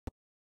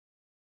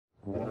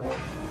Oh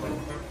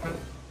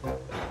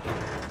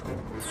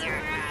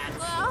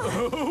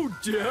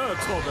dear,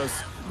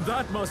 Thomas.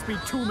 That must be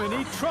too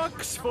many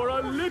trucks for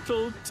a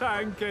little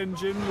tank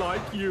engine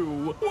like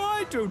you.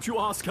 Why don't you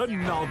ask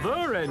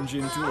another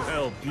engine to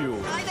help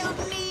you? I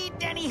don't need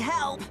any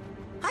help.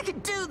 I can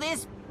do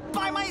this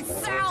by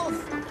myself.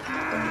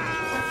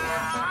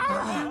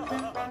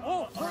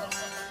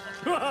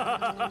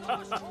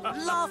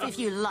 Laugh if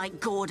you like,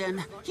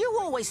 Gordon. You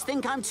always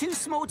think I'm too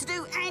small to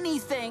do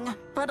anything.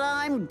 But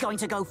I'm going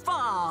to go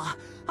far.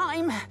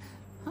 I'm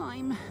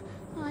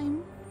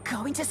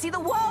going to see the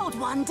world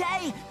one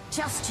day.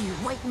 Just you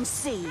wait and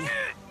see.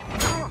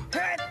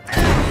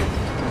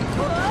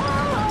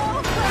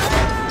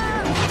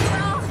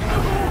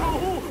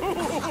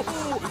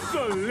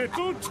 The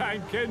little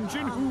tank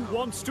engine who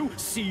wants to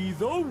see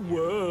the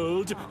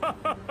world.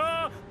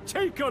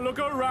 Take a look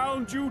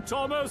around you,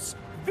 Thomas.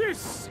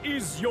 This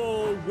is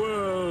your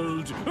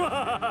world.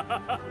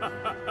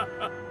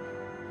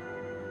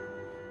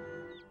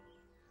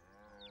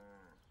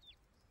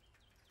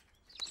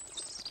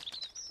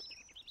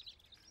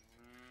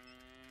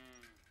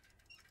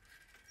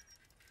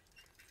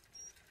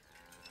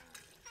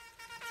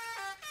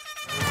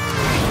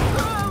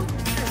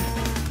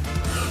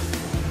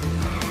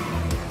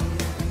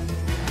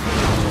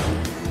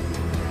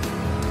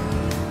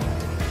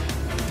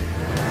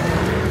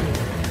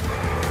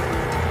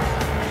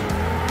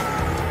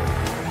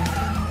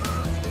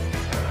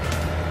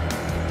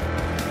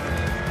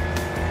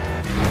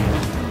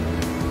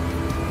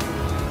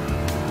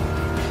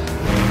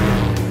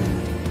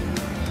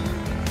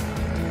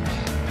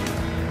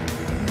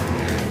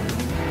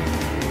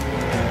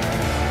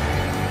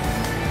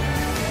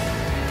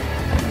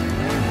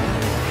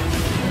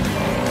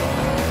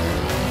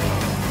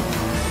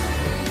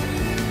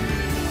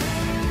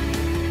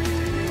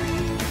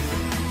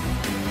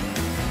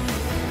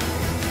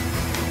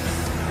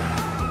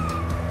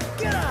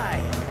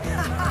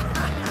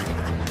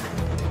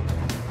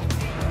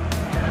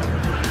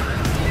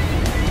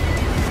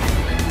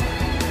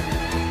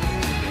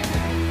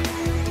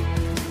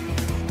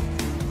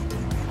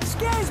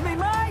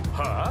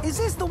 Is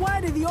this the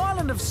way to the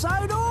island of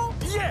Sodor?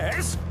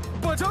 Yes,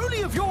 but only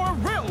if you're a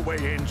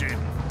railway engine.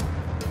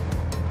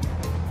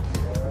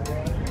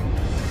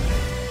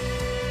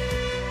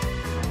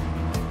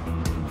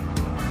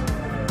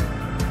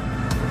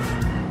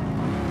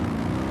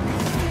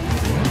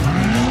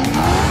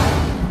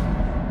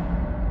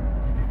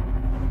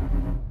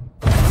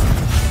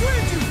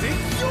 Where do you think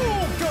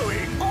you're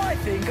going? I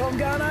think I'm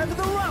going over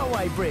the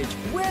railway bridge.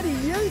 Where do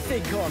you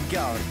think I'm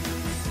going?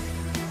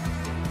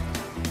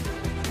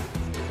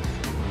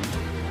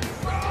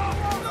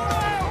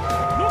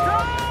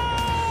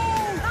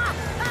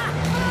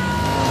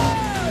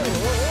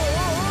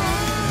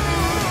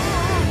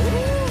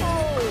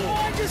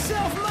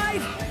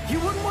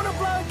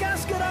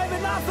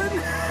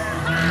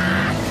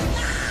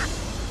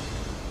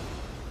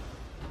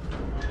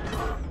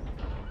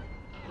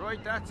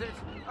 Right, that's it.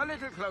 A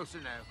little closer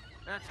now.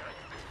 That's right.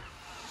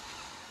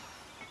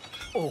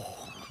 Oh,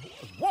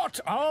 what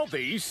are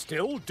these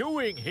still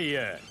doing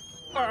here?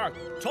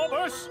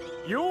 Thomas,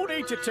 you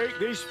need to take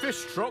these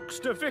fish trucks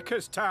to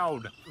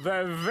Vickerstown.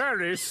 They're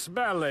very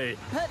smelly.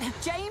 But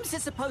James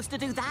is supposed to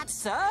do that,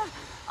 sir.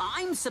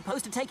 I'm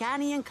supposed to take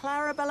Annie and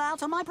Clarabelle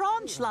out on my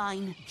branch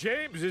line.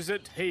 James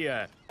isn't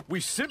here. We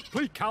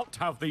simply can't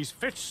have these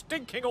fish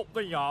stinking up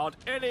the yard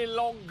any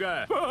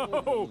longer.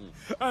 Oh,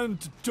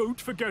 and don't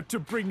forget to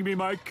bring me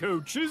my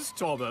coaches,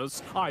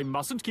 Thomas. I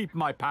mustn't keep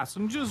my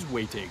passengers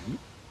waiting.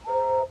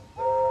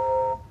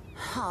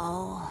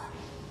 Oh.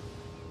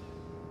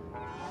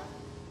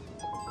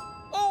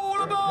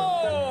 All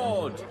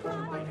aboard!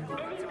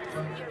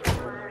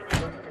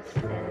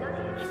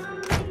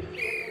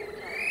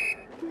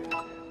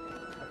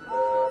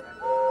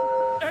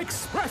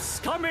 Express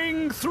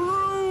coming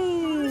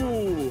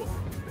through!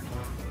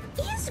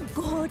 Is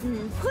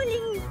Gordon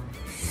pulling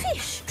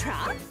fish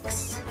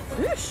trucks?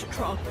 Fish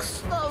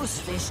trucks? Those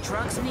fish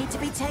trucks need to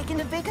be taken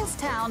to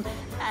Vickerstown,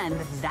 and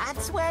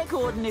that's where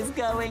Gordon is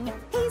going.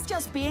 He's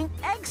just being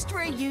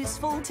extra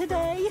useful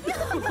today.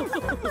 Fish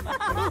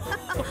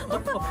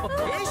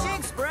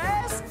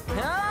Express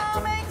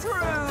coming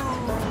through!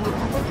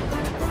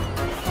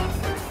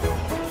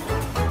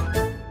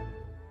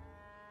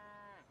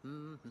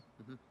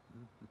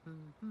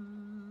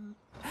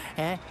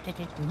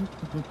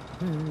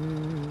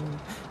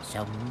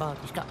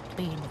 Somebody's got to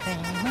be in the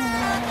family.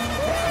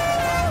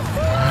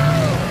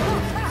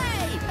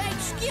 Hey,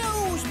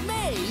 excuse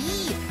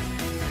me!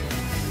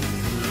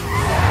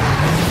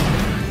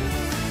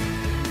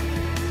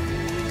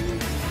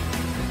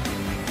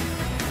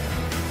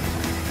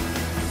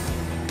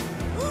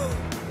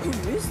 Who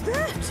is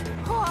that?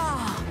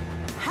 Oh,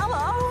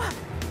 hello.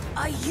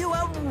 Are you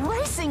a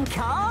racing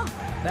car?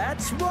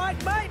 That's right,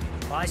 mate.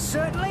 I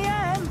certainly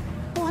am.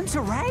 Want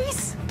to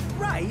race?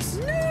 Race?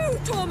 No,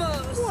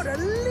 Thomas! What a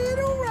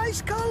little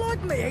race car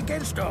like me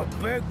against a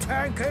big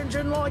tank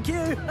engine like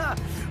you.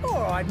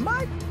 All right,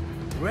 mate.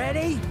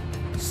 Ready,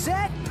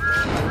 set...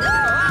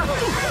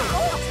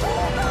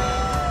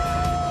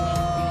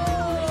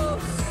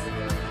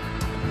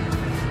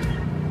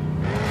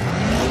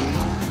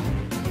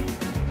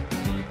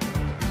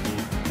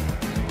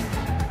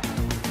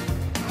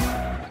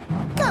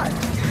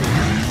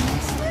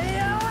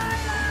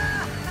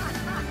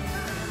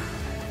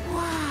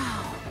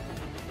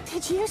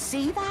 Did you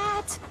see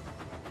that?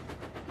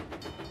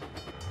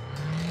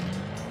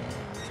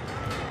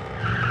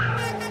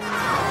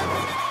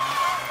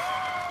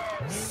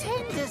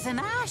 Cinders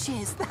and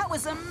ashes. That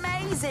was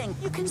amazing.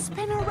 You can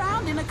spin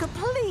around in a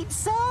complete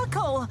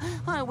circle.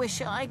 I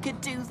wish I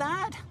could do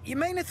that. You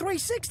mean a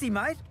 360,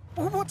 mate?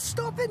 Well, what's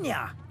stopping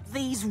ya?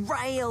 These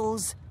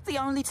rails. The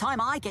only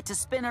time I get to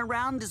spin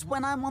around is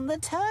when I'm on the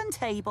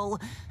turntable,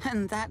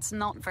 and that's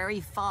not very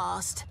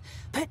fast.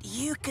 But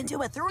you can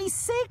do a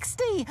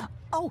 360!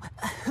 Oh,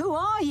 who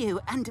are you,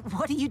 and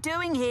what are you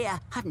doing here?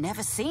 I've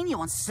never seen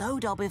you on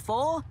Sodor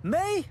before.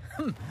 Me?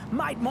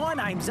 Mate, my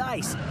name's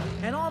Ace,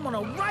 and I'm on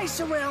a race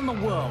around the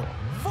world.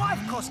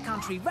 5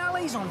 cross-country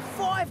rallies on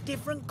 5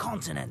 different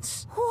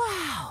continents.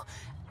 Wow!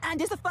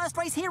 And is the first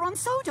race here on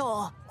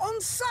Sodor? On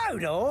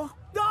Sodor?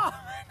 Oh,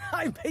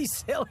 don't be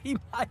silly,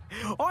 mate.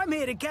 I'm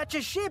here to catch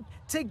a ship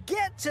to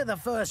get to the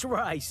first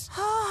race.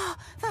 Oh,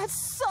 that's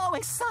so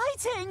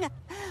exciting!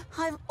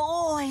 I've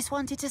always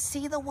wanted to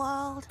see the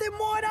world. Then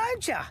why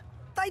don't you?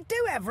 They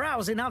do have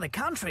rails in other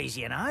countries,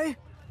 you know.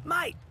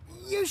 Mate,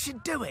 you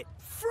should do it.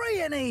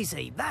 Free and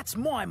easy, that's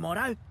my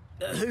motto.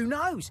 Who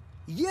knows?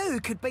 You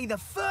could be the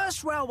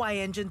first railway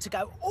engine to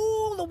go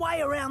all the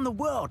way around the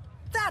world.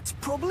 That's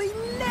probably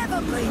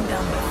never been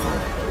done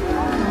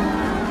before.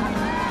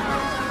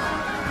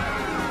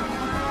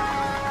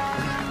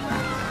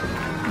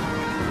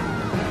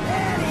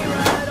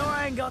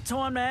 Got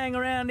time to hang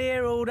around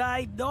here all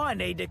day. I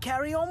need to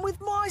carry on with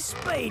my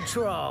speed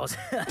trials.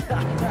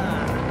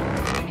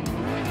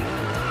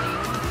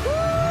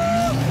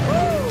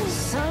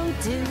 So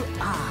do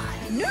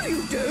I. No,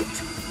 you don't.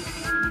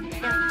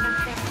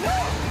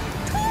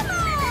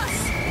 Thomas!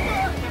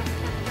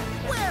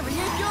 Where are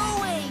you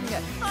going?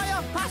 I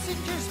have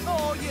passengers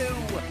for you.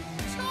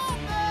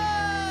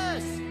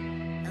 Thomas!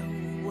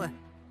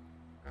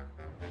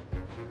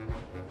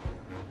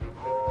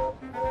 Oh.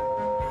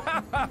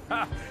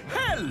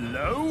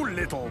 Hello,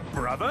 little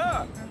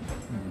brother.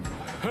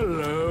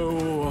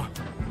 Hello.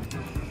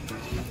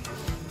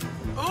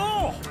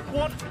 Oh,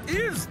 what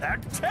is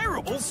that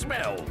terrible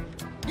smell?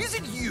 Is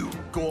it you,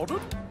 Gordon?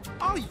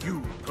 Are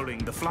you pulling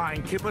the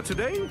flying kipper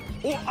today?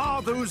 Or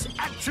are those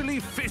actually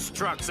fish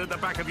trucks at the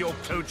back of your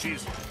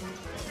coaches?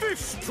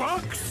 Fish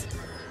trucks?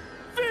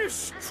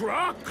 Fish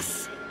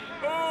trucks?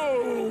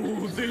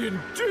 Oh, the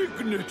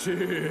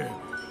indignity!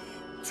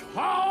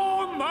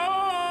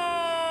 Thomas!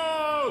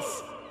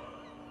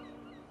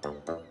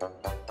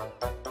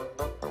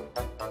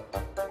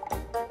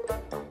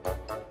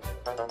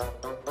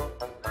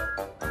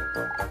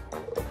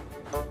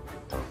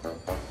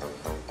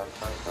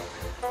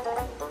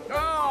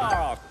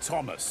 Ah,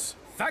 Thomas.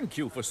 Thank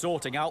you for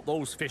sorting out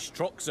those fish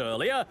trucks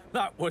earlier.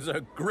 That was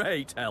a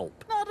great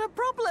help. Not a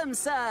problem,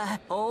 sir.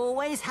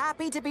 Always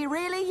happy to be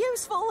really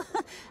useful.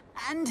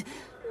 And,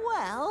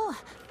 well,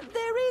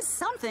 there is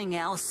something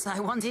else I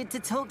wanted to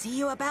talk to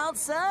you about,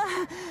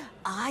 sir.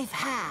 I've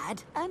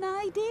had an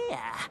idea.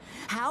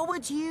 How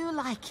would you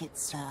like it,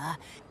 sir,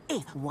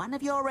 if one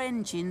of your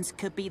engines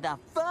could be the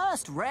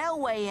first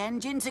railway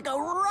engine to go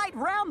right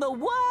round the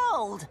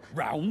world?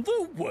 Round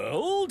the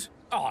world?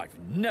 I've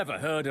never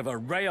heard of a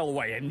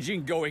railway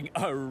engine going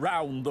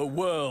around the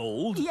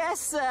world. Yes,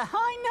 sir,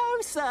 I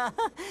know, sir.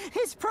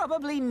 It's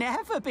probably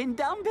never been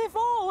done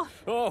before.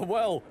 Oh,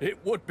 well,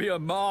 it would be a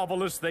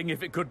marvellous thing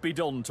if it could be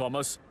done,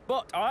 Thomas.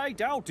 But I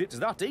doubt it's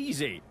that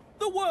easy.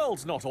 The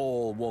world's not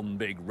all one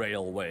big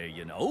railway,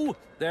 you know.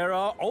 There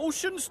are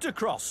oceans to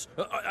cross,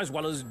 as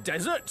well as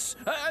deserts,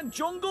 and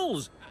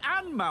jungles,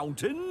 and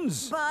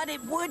mountains. But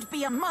it would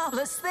be a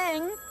marvellous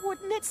thing,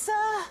 wouldn't it,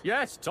 sir?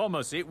 Yes,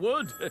 Thomas, it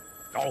would.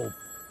 Oh,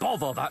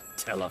 bother that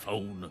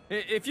telephone.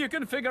 If you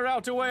can figure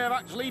out a way of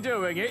actually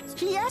doing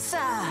it. Yes, sir.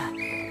 I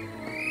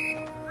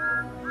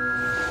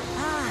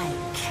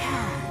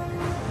can.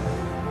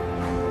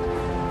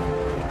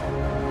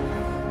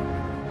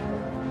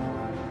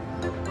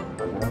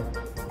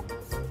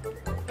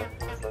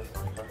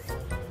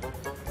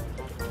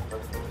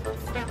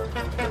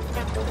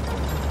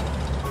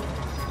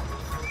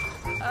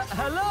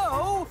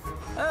 Hello?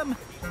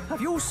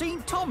 Have you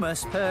seen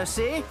Thomas,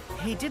 Percy?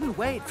 He didn't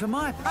wait for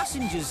my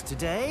passengers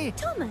today.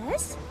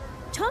 Thomas?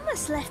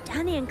 Thomas left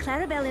Annie and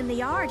Clarabelle in the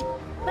yard,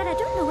 but I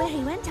don't know where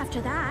he went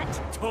after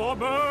that.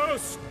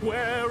 Thomas!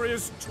 Where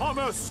is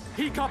Thomas?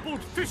 He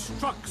coupled fish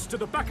trucks to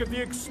the back of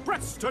the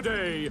express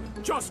today.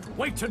 Just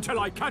wait until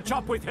I catch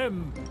up with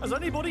him. Has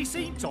anybody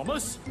seen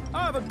Thomas?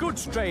 I have a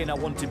goods train I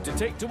want him to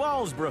take to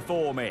Alsborough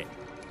for me.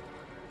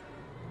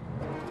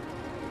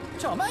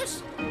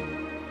 Thomas?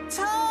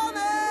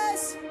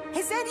 Thomas!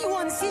 Has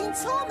anyone seen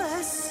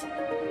Thomas?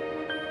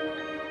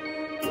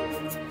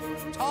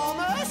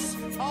 Thomas?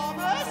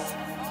 Thomas?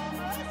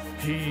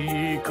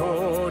 He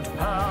could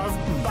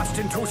have burst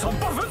into some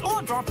buffet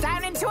Or dropped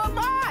down into a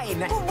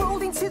mine! Or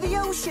rolled into the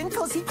ocean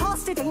because he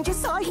passed a danger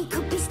sign. He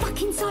could be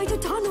stuck inside a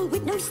tunnel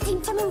with no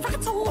steam to move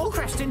at all. Or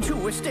crashed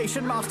into a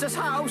station master's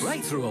house.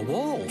 right through a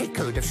wall. It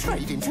could have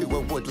strayed into a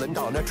woodland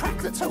on a track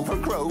that's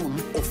overgrown.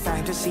 Or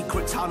found a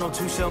secret tunnel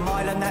to some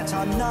island that's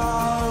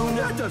unknown.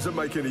 That doesn't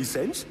make any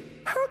sense.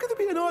 How could there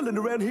be an island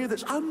around here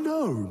that's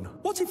unknown?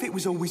 What if it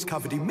was always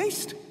covered in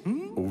mist?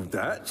 Oh,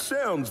 that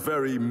sounds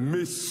very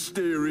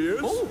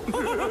mysterious.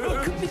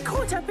 Could be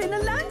caught up in a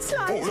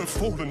landslide. Or have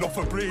fallen off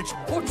a bridge.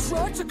 Or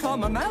tried to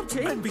climb a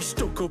mountain. And be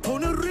stuck up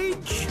on a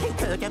ridge. He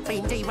could have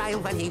been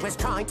derailed when he was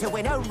trying to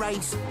win a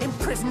race,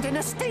 imprisoned in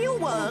a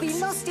steelworks. Be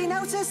lost in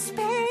outer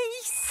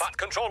space. Fat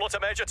controller to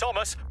Major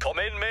Thomas. Come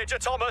in, Major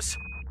Thomas.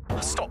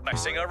 Stop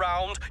messing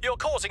around. You're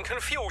causing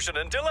confusion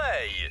and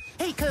delay.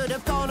 He could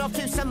have gone off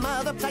to some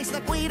other place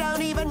that we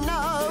don't even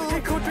know.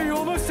 It could be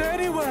almost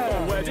anywhere.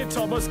 Oh, where did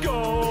Thomas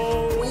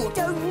go? We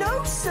don't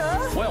know,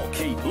 sir. Well,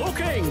 keep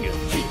looking.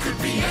 He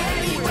could be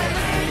anywhere,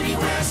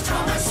 anywhere's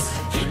Thomas.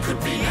 He could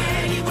be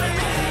anywhere,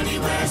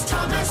 anywhere's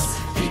Thomas.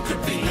 He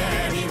could be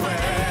anywhere,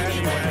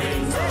 anywhere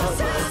in the world.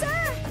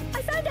 Sir!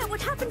 I found out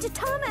what happened to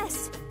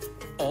Thomas.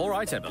 All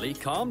right, Emily,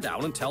 calm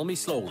down and tell me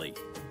slowly.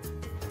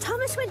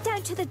 Thomas went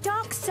down to the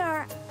dock,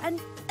 sir, and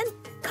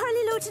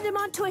Carly loaded him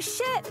onto a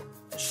ship.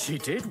 She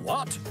did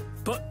what?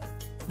 But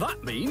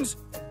that means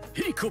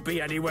he could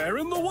be anywhere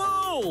in the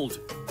world.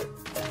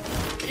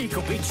 He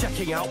could be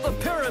checking out the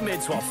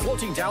pyramids while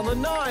floating down the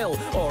Nile,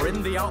 or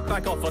in the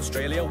outback of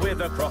Australia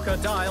with a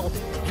crocodile.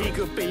 He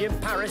could be in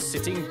Paris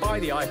sitting by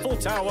the Eiffel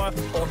Tower,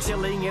 or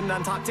chilling in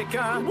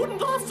Antarctica. It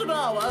wouldn't last an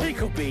hour. He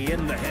could be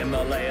in the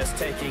Himalayas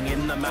taking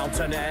in the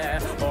mountain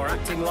air, or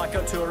acting like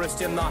a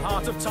tourist in the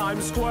heart of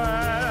Times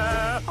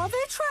Square. Are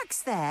there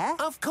tracks there?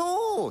 Of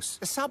course.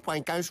 The subway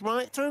goes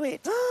right through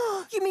it.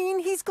 You mean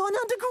he's gone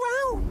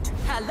underground?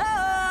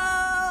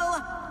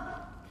 Hello?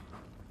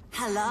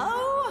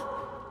 Hello?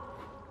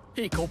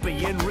 He could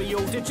be in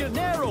Rio de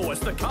Janeiro as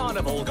the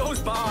carnival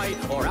goes by,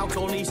 or out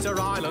on Easter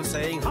Island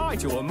saying hi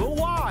to a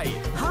Moai.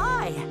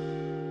 Hi.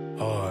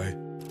 Hi.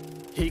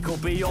 He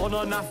could be on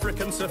an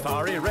African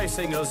safari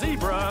racing a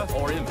zebra,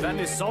 or in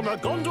Venice on a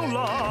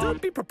gondola. Don't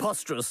be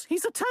preposterous.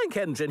 He's a tank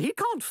engine. He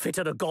can't fit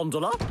in a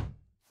gondola.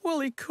 Well,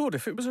 he could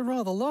if it was a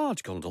rather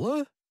large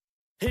gondola.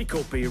 He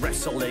could be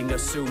wrestling a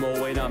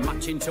sumo in a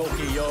match in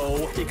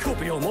Tokyo. He could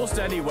be almost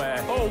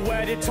anywhere. Oh,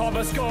 where did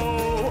Thomas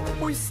go?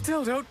 We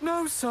still don't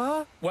know,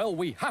 sir. Well,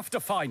 we have to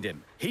find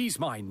him. He's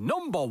my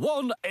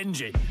 #1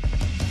 engine.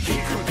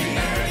 He could be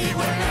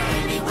anywhere,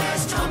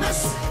 anywhere's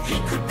Thomas. He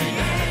could be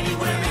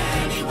anywhere,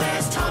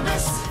 anywhere's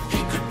Thomas.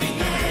 He could be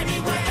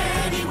anywhere,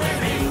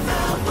 anywhere in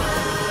the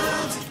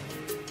world.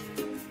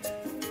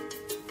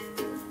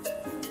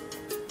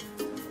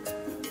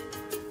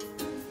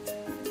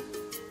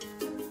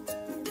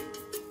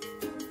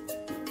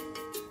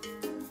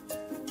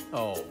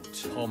 Oh,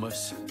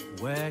 Thomas,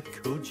 where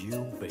could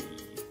you be?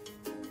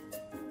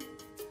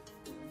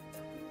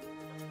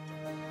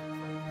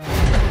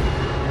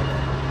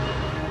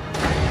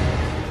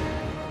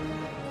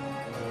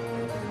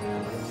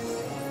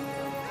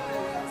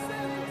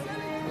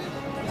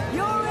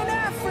 You're in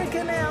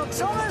Africa now,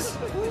 Thomas.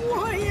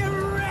 What do you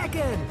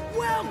reckon?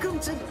 Welcome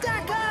to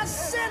Dakar,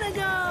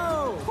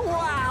 Senegal.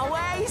 Wow,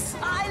 Ace,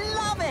 I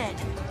love it.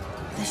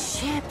 The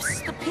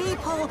ships, the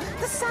people,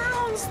 the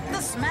sounds,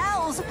 the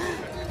smells.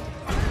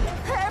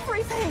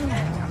 Everything.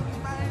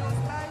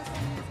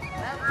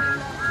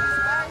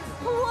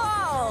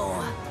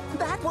 Whoa!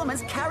 That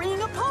woman's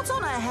carrying a pot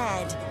on her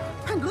head.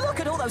 And look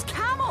at all those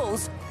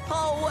camels.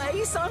 Oh,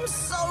 Ace, I'm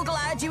so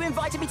glad you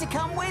invited me to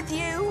come with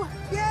you.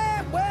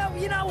 Yeah, well,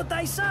 you know what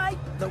they say.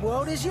 The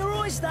world is your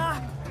oyster.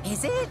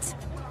 Is it?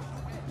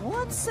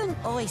 What's an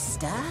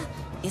oyster?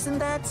 Isn't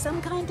that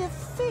some kind of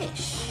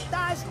fish?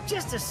 That's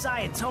just a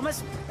saying,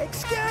 Thomas.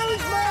 Excuse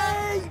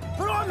me,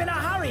 but I'm in a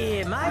hurry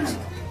here, mate.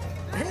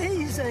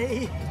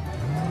 Easy.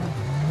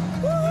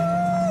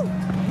 Woohoo!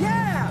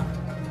 Yeah!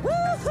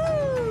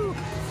 Woohoo!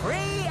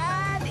 Free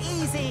and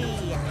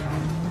easy.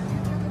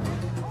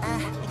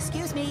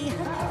 Excuse me.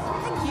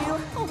 Thank you.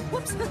 Oh,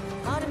 whoops.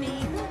 Pardon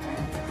me.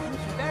 Thank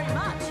you very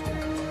much.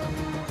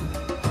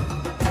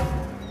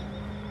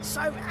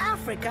 So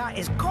Africa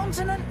is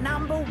continent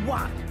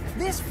 #1.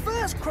 This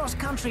first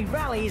cross-country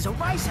rally is a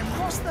race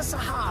across the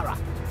Sahara.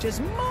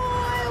 Just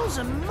miles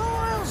and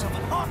miles of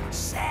hot,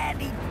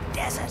 sandy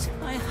desert.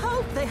 I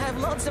hope they have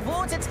lots of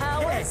water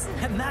towers. Yes,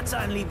 and that's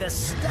only the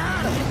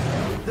start of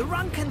it. The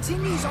run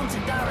continues on to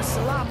Dar es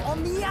Salaam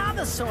on the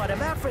other side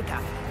of Africa.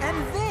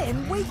 And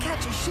then we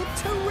catch a ship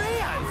to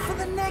Rio for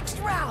the next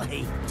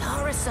rally.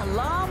 Dar es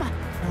Salaam?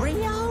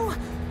 Rio?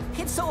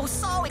 It's all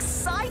so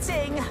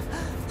exciting.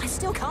 I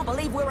still can't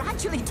believe we're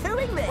actually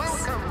doing this.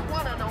 Welcome,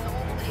 one and all.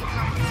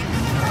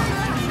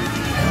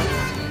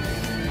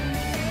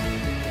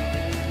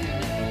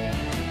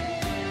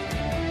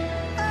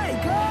 Hey,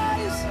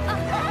 guys!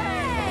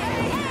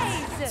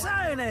 Hey!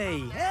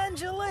 Tony,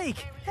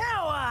 Angelique,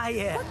 how are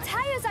you? What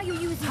tires are you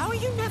using? How are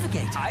you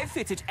navigating? I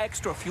fitted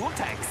extra fuel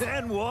tanks.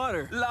 And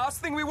water. Last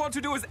thing we want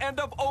to do is end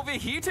up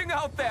overheating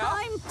out there.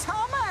 I'm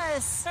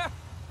Thomas.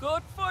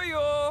 Good for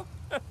you.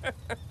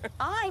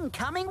 I'm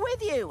coming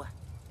with you.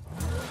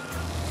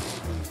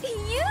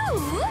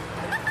 You?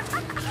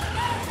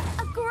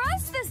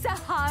 Across the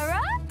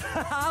Sahara?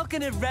 How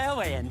can a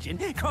railway engine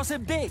cross a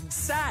big,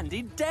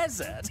 sandy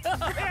desert?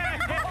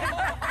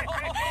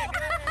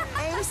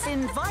 Ace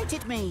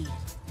invited me.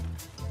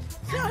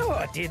 No,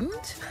 I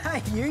didn't.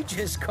 Hey, you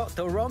just got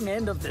the wrong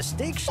end of the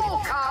stick.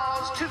 All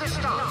cars to the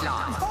start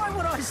line. Why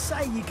would I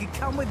say you could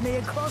come with me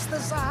across the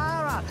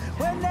Sahara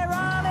when there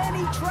aren't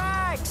any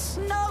tracks?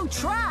 No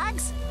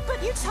tracks?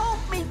 But you told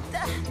me...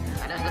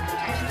 And as the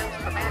contestants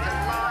prepare to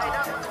line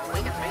up,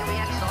 we can feel the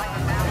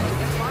excitement now.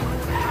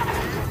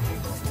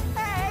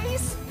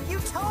 Ace, you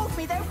told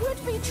me there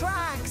would be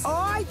tracks.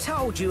 I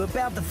told you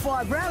about the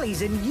 5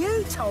 rallies and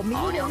you told me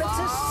you wanted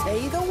to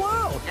see the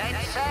world. Dead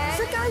set.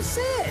 So go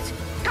see it.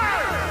 Go!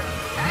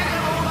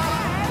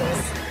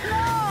 Ace,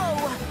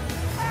 no!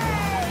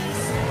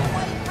 Ace,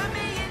 wait for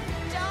me in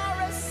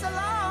Dar es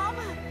Salaam.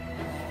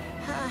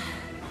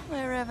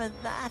 Wherever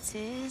that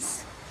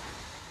is.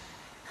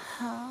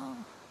 Oh.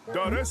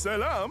 Dar es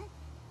Salaam?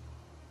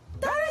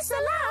 Dar es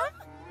Salaam?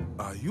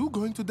 Are you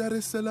going to Dar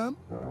es Salaam?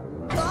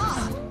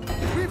 Ah,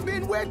 We've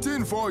been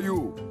waiting for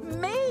you.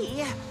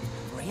 me?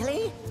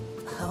 Really?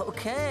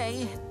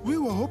 Okay. We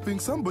were hoping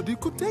somebody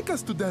could take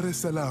us to Dar es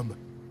Salaam.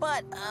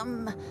 But,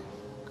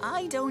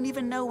 I don't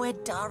even know where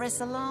Dar es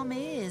Salaam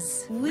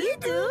is. We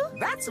do.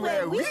 That's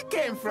where we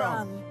came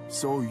from.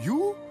 So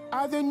you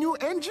are the new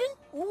engine?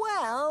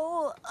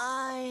 Well,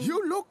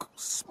 You look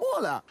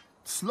smaller,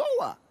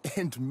 slower,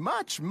 and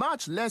much,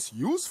 much less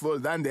useful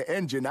than the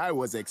engine I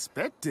was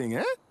expecting,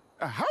 eh?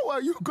 How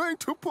are you going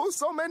to pull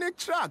so many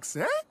trucks,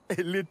 eh?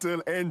 A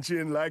little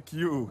engine like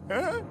you,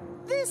 eh?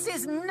 This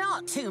is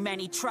not too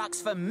many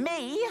trucks for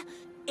me.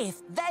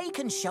 If they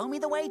can show me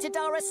the way to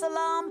Dar es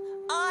Salaam,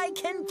 I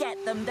can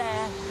get them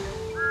there.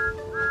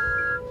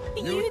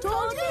 You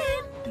told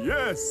him?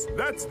 Yes,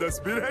 that's the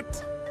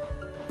spirit.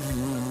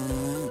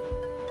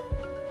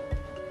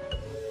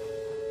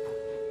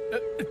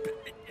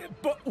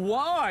 But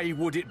why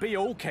would it be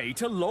okay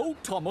to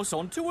load Thomas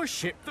onto a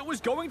ship that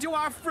was going to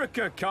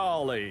Africa,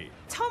 Carly?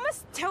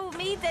 Thomas told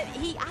me that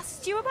he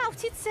asked you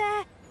about it,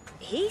 sir.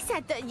 He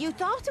said that you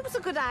thought it was a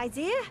good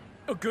idea.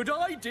 A good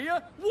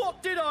idea?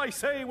 What did I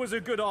say was a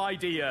good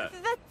idea?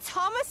 That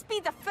Thomas be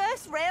the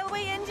first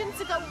railway engine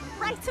to go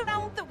right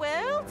around the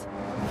world.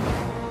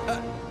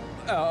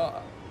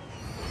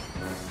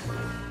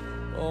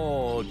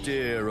 Oh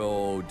dear,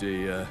 oh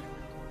dear.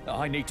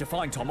 I need to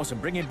find Thomas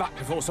and bring him back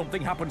before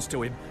something happens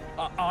to him.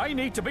 I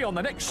need to be on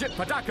the next ship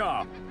for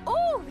Dakar.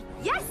 Oh,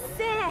 yes,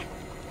 sir.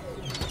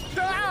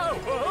 No!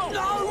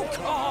 No,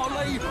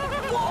 Carly!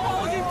 What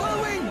are you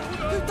doing?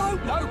 You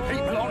don't know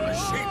people on the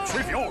ships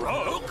if you're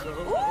hook.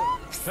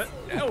 Oops.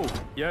 Oh,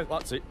 yeah,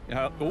 that's it.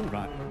 All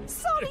right.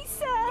 Sorry,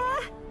 sir.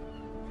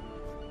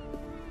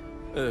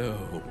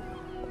 Oh.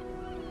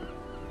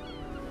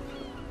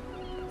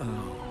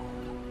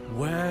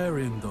 Where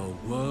in the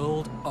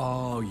world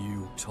are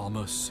you,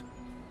 Thomas?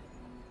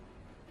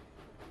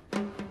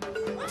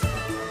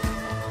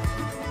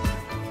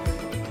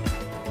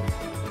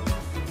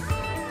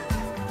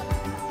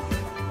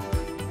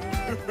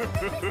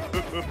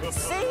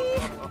 See?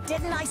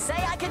 Didn't I say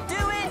I could do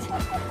it?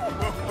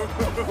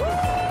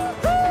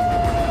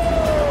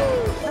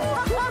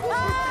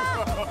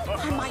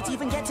 I might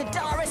even get to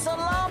Dar es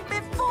Salaam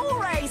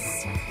before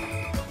Ace.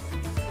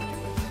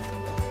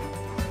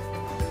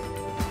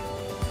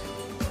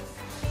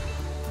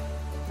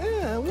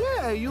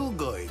 Where are you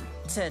going?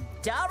 To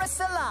Dar es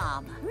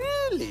Salaam.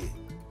 Really?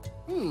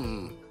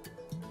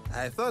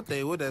 I thought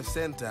they would have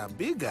sent a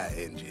bigger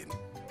engine.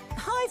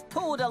 I've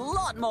pulled a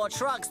lot more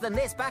trucks than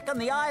this back on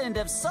the island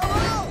of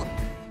Solo.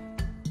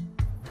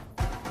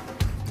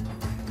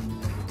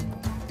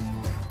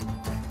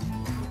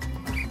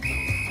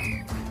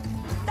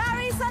 Dar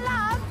es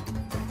Salaam.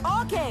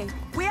 Okay,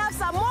 we have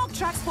some more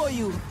tracks for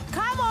you.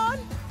 Come on.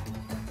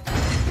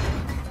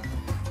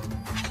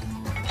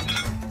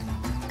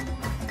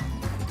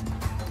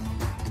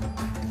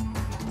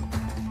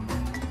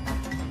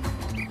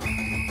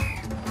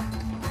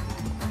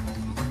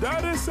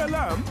 Dar es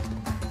Salaam?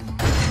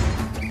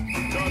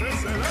 Dar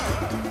es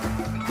Salaam?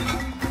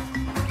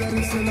 Dar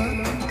es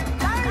Salaam?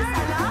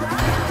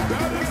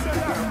 Dar es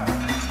Salaam?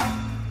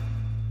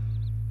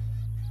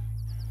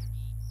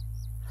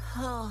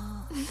 Oh.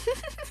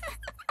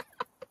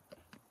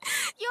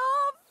 Your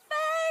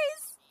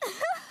face!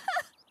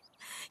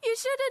 You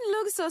shouldn't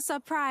look so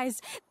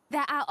surprised.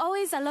 There are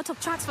always a lot of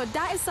trucks for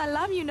Dar es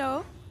Salaam, you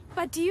know.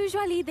 But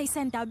usually they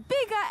send a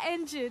bigger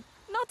engine,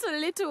 not a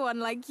little one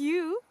like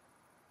you.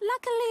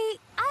 Luckily,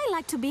 I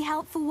like to be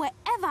helpful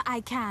wherever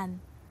I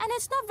can. And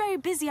it's not very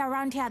busy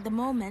around here at the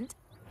moment.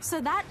 So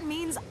that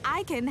means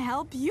I can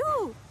help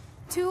you.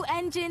 2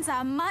 engines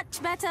are much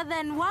better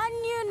than 1,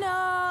 you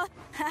know.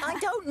 I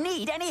don't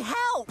need any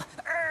help.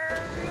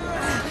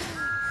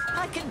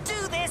 I can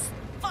do this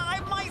by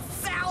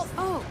myself.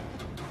 Oh,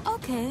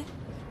 okay.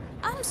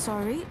 I'm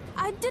sorry.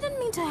 I didn't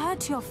mean to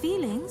hurt your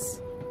feelings.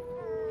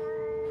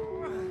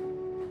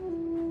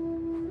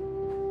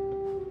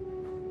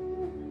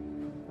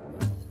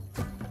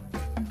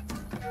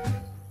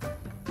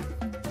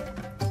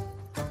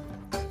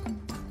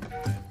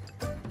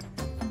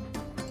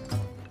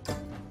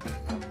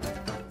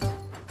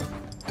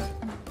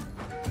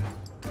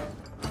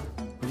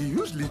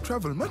 definitely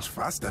travel much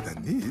faster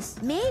than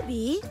this.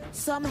 Maybe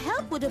some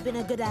help would have been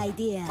a good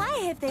idea. Why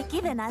have they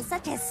given us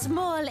such a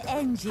small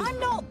engine? I'm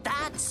not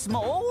that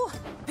small.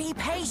 Be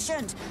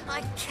patient.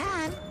 I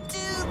can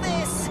do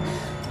this.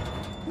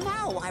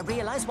 Now I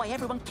realize why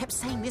everyone kept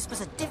saying this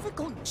was a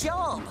difficult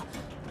job.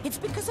 It's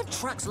because of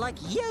trucks like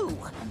you,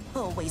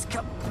 always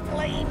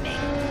complaining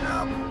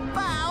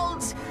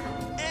about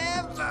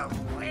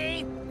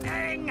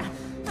everything.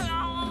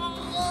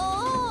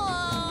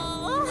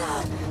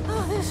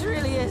 Oh, this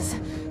really is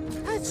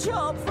a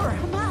job for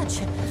a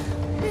much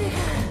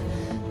bigger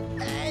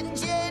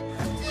engine.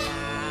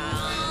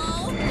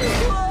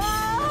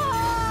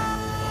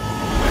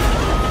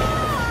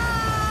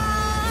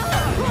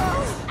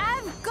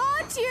 I've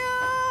got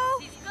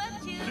you!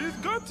 She's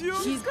got you!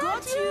 She's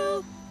got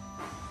you!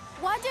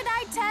 What did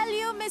I tell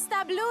you,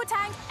 Mr. Blue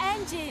Tank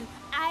Engine?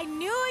 I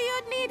knew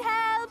you'd need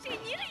help. She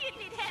knew you'd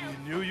need help.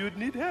 She knew you'd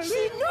need help.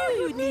 She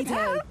knew you'd need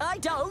help. I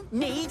don't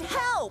need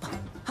help.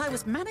 I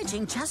was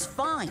managing just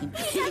fine.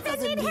 He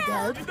doesn't need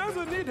help. He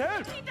doesn't need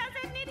help. He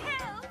doesn't need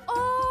help.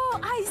 Oh,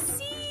 I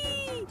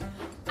see.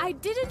 I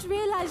didn't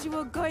realize you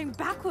were going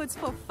backwards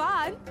for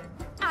fun.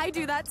 I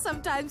do that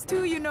sometimes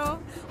too, you know.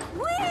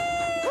 Whee!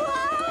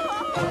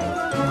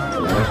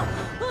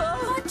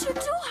 But you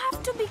do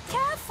have to be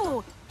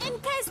careful in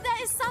case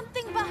there is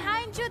something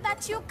behind you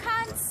that you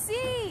can't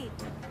see.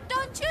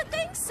 Don't you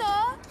think so?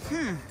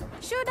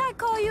 Should I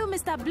call you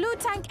Mr. Blue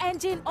Tank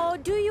Engine or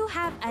do you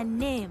have a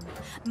name?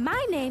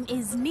 My name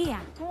is Nia.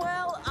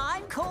 Well,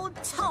 I'm called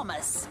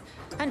Thomas,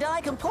 and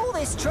I can pull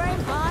this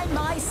train by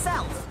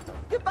myself.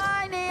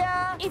 Goodbye,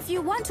 Nia. If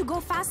you want to go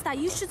faster,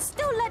 you should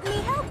still let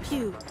me help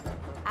you.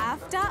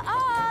 After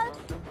all,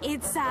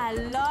 it's a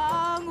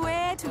long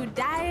way to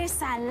Dar es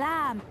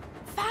Salaam.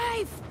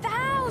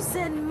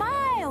 5,000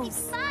 miles!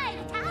 It's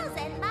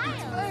 5,000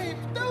 miles!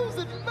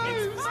 5,000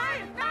 miles! It's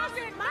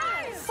 5,000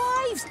 miles!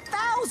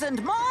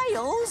 5,000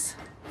 miles?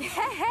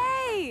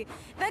 Hey,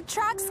 the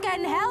trucks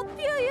can help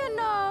you, you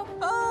know.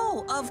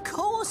 Oh, of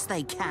course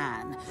they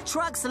can.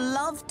 Trucks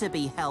love to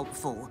be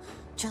helpful,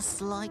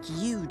 just like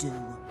you do.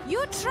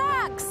 You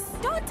trucks!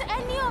 Don't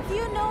any of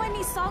you know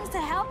any songs to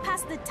help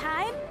pass the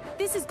time?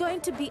 This is going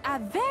to be a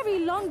very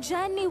long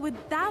journey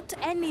without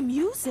any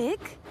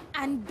music.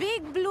 And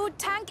Big Blue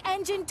Tank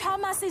Engine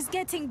Thomas is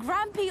getting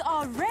grumpy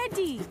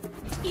already.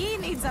 He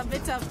needs a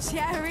bit of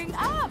cheering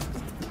up.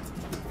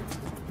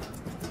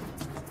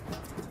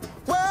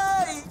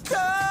 Wake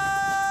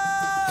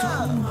up!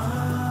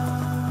 Thomas.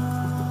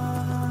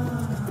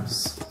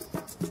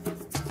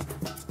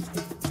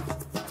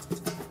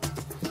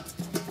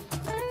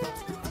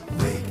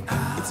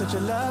 It's such a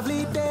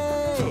lovely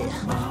day.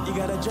 You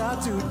got a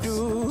job to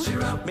do.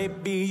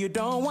 Maybe you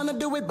don't wanna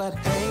do it, but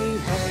hey,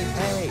 hey,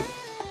 hey.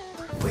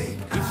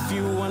 If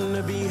you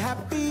wanna be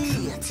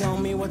happy, tell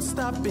me what's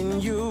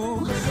stopping you.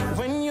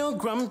 When you're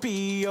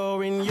grumpy,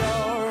 you're in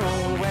your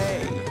own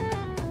way.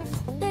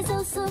 There's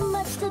also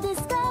much to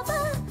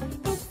discover.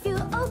 If you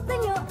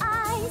open your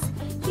eyes,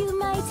 you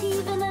might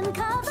even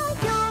uncover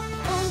your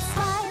own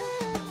smile.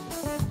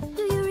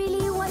 Do you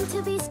really want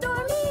to be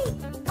stormy?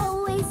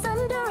 Always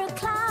under a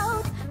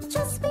cloud.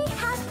 Just be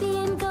happy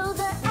and go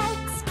the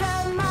extra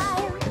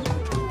mile.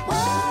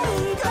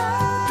 Wake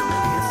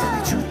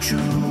up! Choo-choo.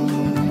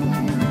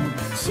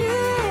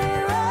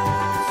 Cheer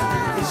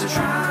up! It's a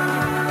try.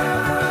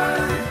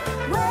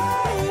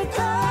 Wake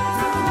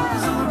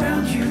up! All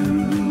around you.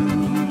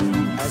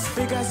 As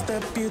big as the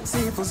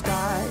beautiful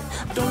sky.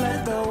 Don't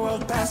let the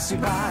world pass you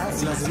by.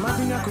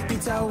 Lazima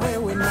kupita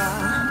wewe na.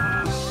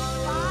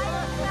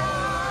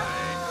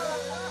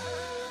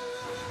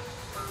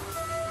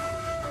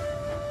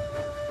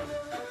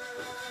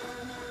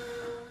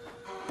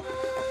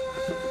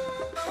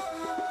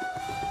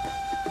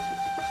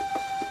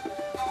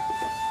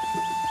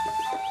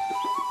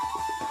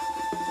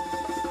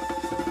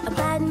 A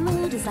bad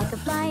mood is like a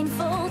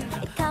blindfold.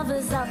 It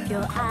covers up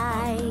your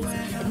eyes.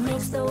 It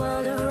makes the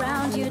world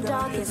around you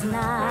dark as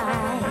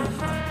night.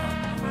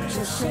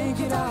 Just shake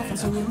it off and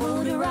turn your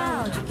mood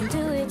around. You can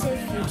do it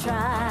if you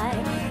try.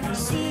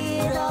 See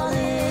it all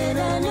in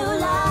a new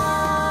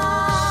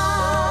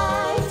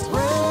light.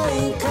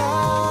 Wake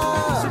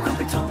up! So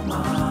grumpy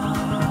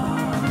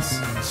Thomas.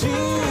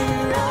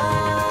 Cheer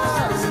up!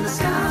 Stars in the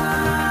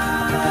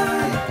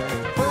sky.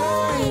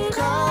 Wake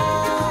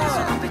up! So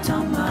grumpy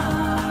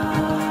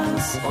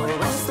Thomas. Or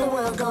else the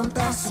world gon'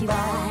 pass you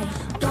by.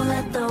 Don't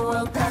let the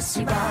world pass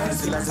you by.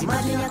 Si lazima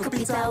dunia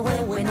kupita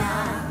wewe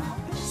na.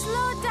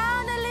 Slow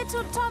down a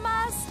little,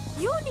 Thomas.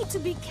 You need to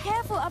be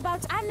careful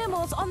about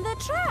animals on the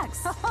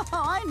tracks.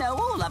 I know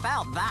all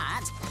about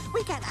that.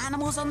 We get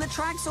animals on the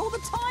tracks all the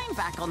time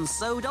back on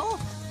Sodor.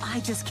 I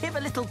just give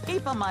a little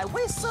peep on my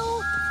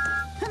whistle,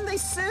 and they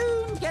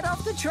soon get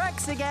off the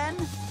tracks again.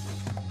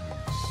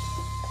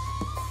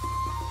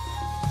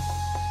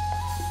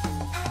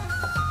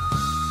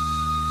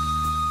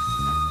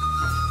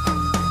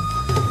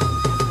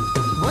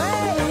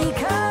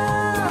 Wake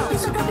up!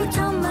 It's a grumpy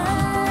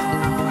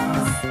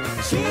Thomas.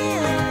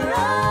 Cheer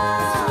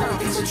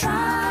up! It's a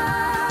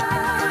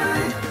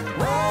try.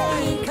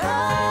 Wake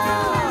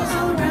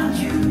up! All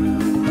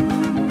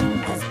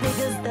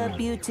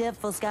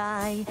beautiful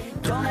sky.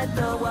 Don't let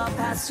the world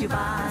pass you by.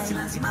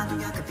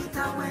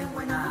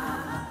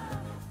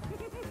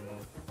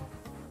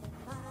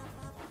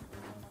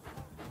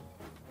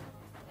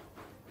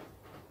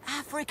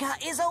 Africa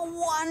is a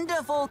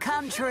wonderful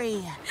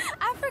country.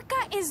 Africa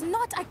is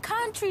not a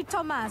country,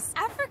 Thomas.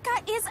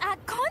 Africa is a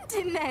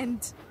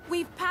continent.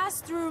 We've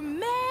passed through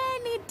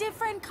many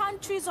different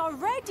countries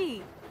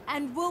already.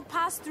 And we'll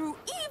pass through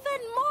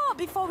even more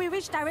before we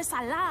reach Dar es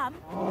Salaam.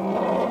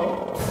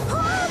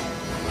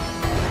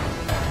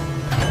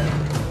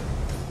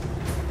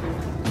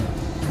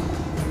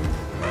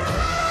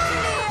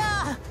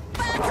 Nia!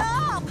 Back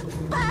up!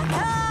 Back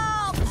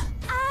up!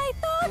 I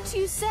thought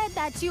you said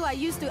that you are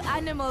used to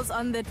animals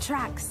on the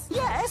tracks.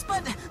 Yes,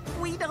 but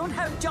we don't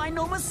have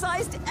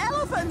ginormous-sized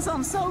elephants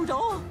on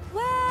Sodor.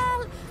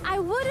 Well, I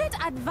wouldn't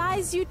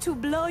advise you to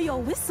blow your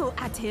whistle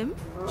at him.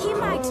 He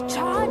might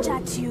charge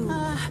at you.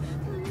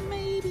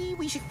 Maybe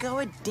we should go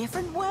a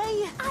different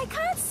way? I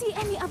can't see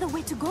any other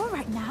way to go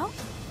right now.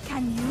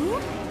 Can you?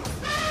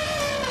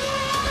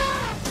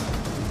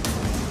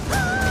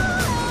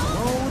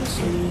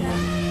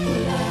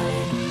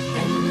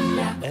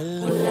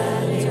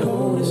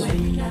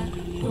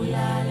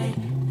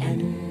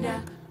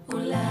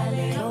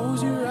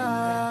 Close your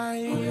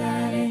eyes.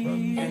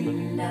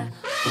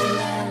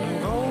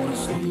 Go to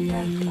sleep.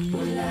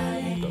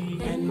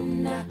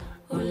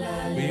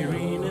 We're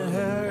in a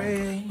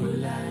hurry,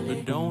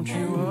 but don't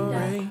you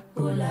worry.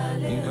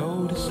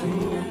 Go to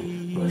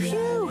sleep.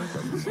 Phew.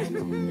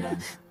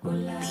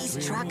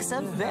 These trucks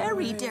are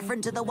very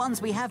different to the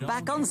ones we have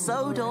back on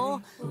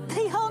Sodor.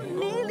 They aren't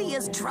nearly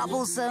as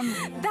troublesome.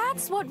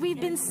 That's what we've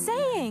been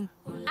saying.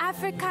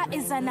 Africa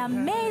is an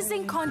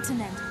amazing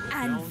continent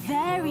and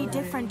very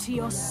different to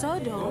your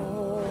Sodor.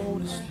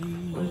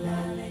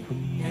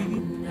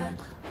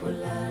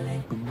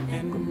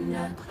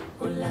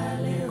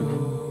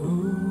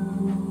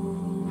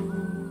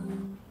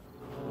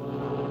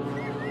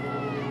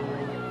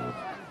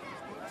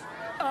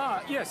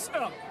 Yes,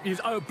 he's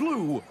a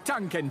blue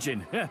tank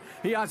engine.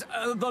 He has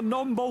the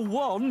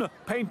 #1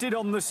 painted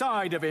on the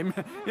side of him.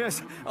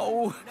 Yes.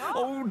 Oh,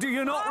 do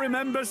you not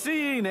remember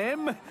seeing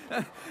him?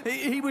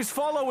 He was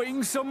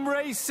following some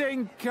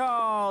racing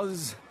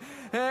cars.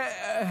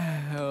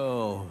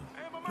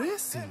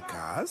 Racing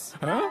cars?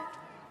 Huh?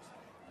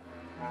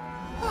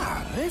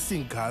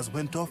 Racing cars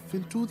went off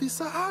into the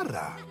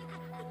Sahara.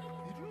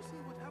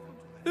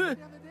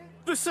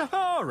 The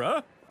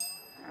Sahara?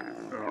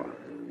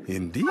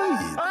 Indeed.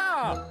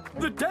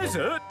 The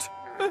desert?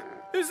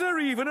 Is there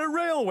even a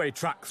railway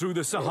track through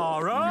the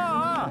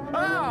Sahara?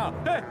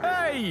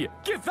 Hey,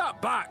 give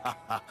that back!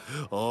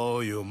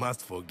 Oh, you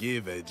must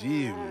forgive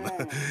Jim.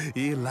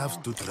 He loves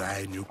to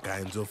try new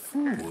kinds of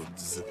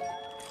foods.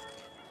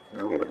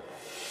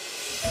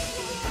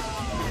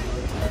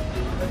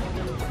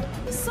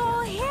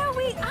 So here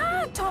we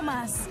are,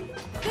 Thomas.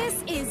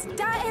 This is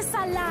Dar es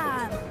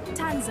Salaam,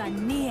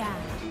 Tanzania.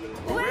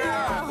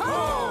 We're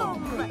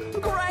home!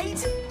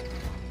 Great!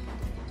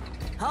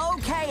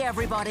 Okay,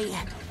 everybody.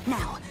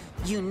 Now,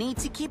 you need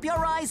to keep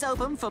your eyes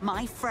open for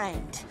my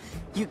friend.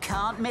 You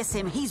can't miss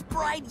him. He's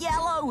bright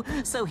yellow,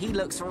 so he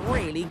looks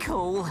really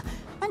cool.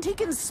 And he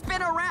can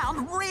spin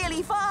around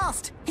really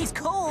fast. He's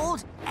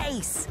called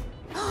Ace.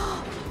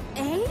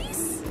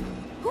 Ace?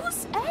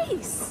 Who's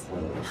Ace?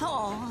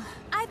 Oh.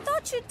 I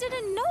thought you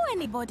didn't know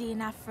anybody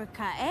in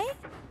Africa, eh?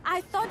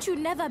 I thought you'd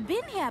never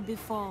been here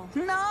before.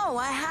 No,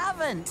 I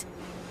haven't.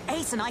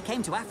 Ace and I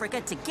came to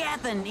Africa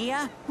together,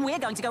 Nia. We're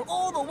going to go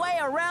all the way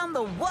around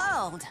the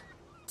world.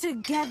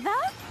 Together?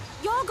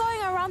 You're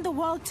going around the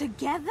world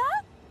together?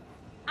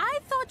 I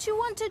thought you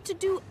wanted to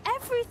do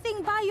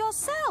everything by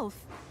yourself.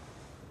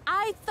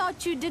 I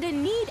thought you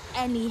didn't need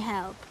any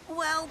help.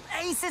 Well,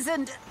 Ace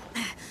isn't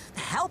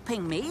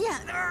helping me.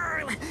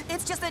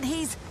 It's just that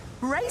he's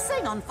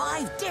racing on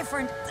 5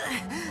 different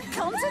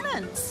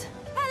continents.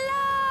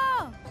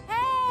 Hello!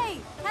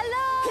 Hey!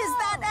 Hello! Is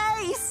that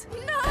Ace?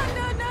 No.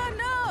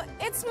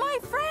 It's my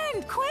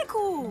friend,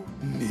 Kweku.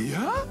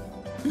 Nia?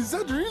 Is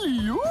that really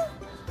you?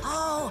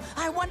 Oh,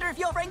 I wonder if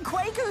your friend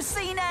Kweku's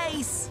seen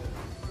Ace.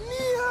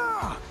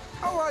 Nia!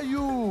 How are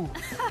you?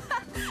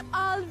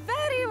 All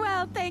very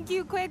well, thank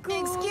you, Kweku.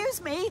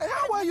 Excuse me?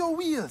 How are your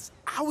wheels?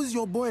 How is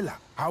your boiler?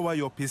 How are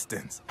your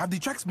pistons? Have the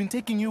tracks been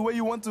taking you where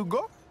you want to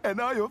go?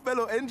 And are your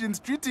fellow engines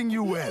treating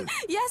you well?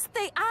 Yes,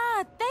 they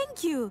are.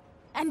 Thank you.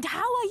 And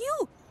how are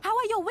you? How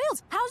are your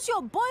wheels? How's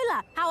your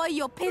boiler? How are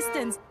your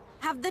pistons?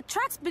 Have the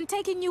trucks been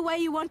taking you where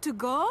you want to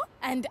go?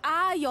 And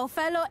are your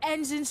fellow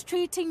engines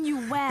treating you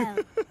well?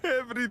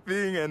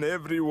 Everything and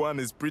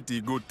everyone is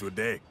pretty good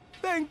today.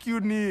 Thank you,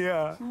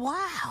 Nia.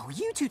 Wow,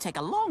 you two take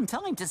a long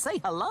time to say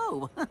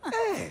hello.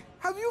 Hey,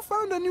 have you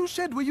found a new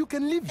shed where you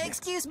can live here?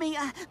 Excuse me,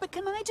 but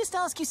can I just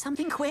ask you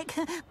something quick?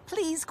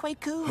 Please,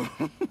 Kweku.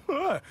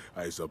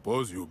 I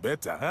suppose you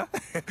better, huh?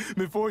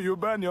 Before you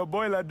burn your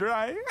boiler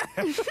dry.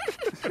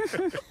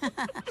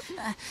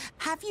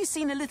 Have you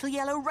seen a little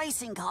yellow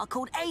racing car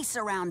called Ace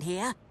around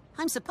here?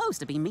 I'm supposed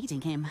to be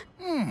meeting him.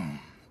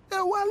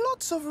 There were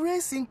lots of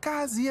racing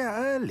cars here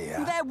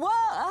earlier. There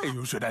were?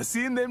 You should have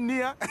seen them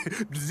near,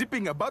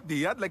 zipping about the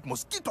yard like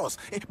mosquitoes,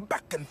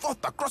 back and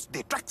forth across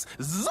the tracks.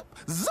 Zip,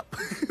 zip,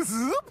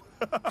 zip.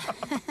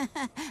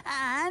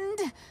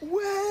 And?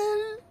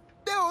 Well,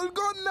 they're all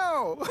gone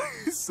now.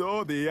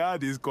 So the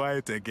yard is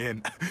quiet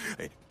again.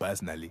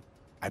 Personally,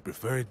 I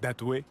prefer it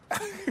that way.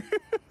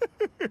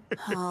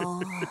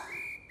 Oh.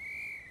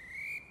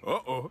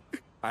 Uh-oh.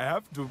 I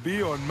have to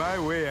be on my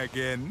way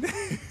again.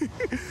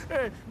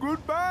 Hey,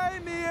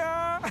 goodbye,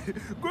 Nia.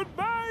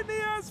 Goodbye,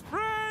 Nia's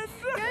friend.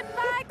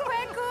 Goodbye,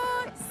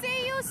 Kweku.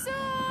 See you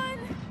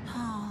soon.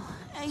 Oh,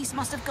 Ace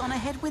must have gone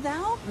ahead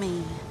without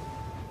me.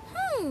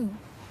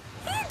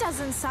 He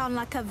doesn't sound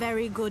like a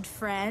very good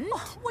friend.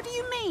 Oh, what do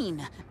you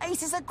mean?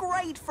 Ace is a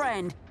great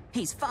friend.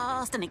 He's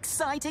fast and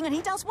exciting and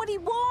he does what he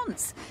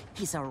wants.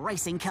 He's a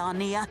racing car,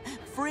 Nia.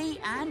 Free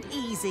and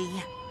easy.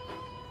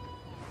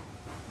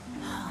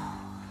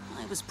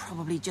 I was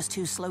probably just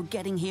too slow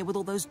getting here with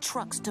all those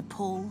trucks to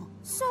pull.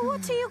 So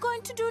what are you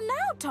going to do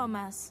now,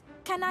 Thomas?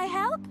 Can I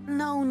help?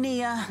 No,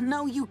 Nia.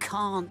 No, you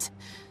can't.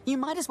 You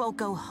might as well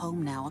go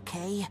home now,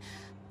 okay?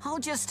 I'll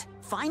just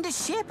find a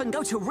ship and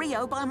go to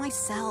Rio by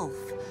myself.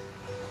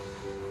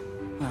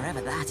 Wherever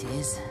that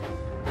is.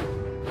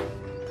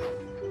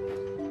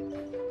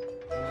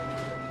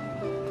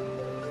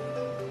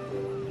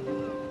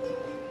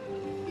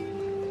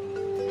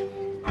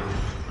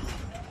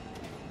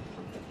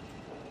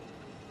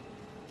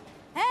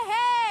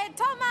 Hey,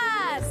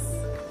 Thomas!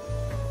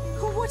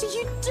 What are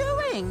you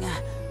doing?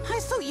 I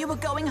thought you were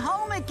going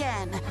home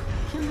again.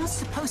 You're not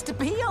supposed to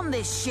be on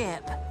this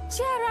ship.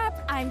 Cheer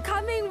up, I'm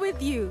coming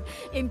with you.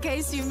 In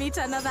case you meet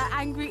another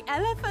angry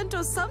elephant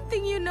or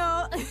something, you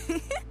know.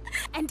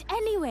 And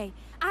anyway,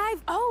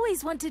 I've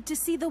always wanted to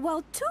see the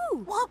world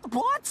too.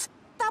 What?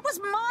 That was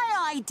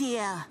my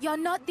idea. You're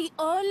not the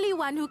only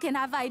one who can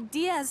have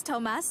ideas,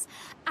 Thomas.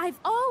 I've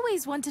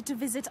always wanted to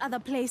visit other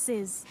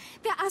places.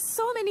 There are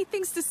so many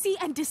things to see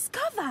and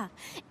discover.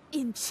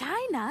 In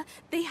China,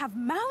 they have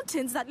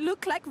mountains that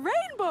look like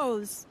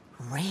rainbows.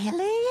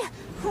 Really?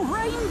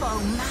 Rainbow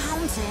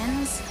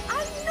mountains?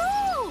 I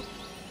know!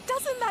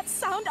 Doesn't that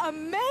sound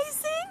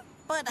amazing?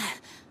 But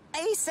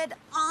Ace said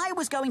I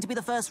was going to be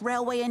the first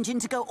railway engine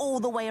to go all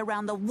the way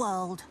around the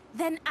world.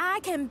 Then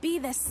I can be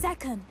the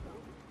second.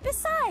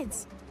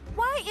 Besides,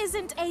 why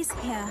isn't Ace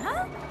here,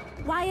 huh?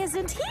 Why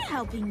isn't he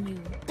helping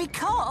you?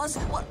 Because,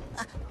 well,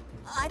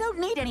 I don't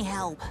need any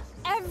help.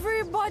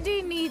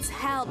 Everybody needs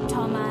help,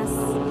 Thomas.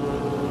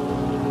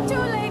 Too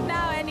late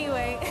now,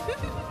 anyway.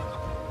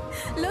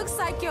 Looks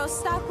like you're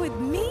stuck with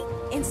me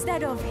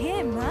instead of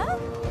him, huh?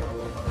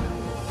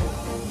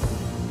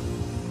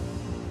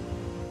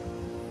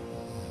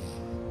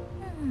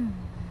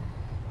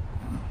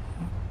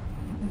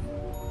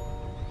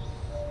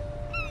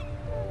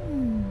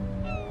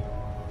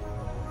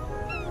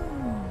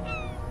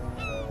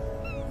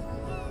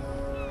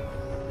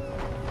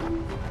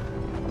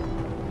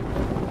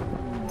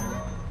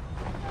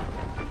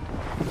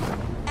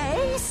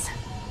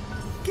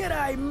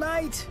 G'day,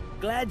 mate.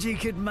 Glad you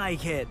could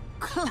make it.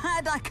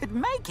 Glad I could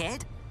make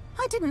it?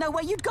 I didn't know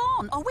where you'd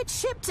gone or which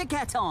ship to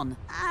get on.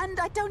 And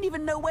I don't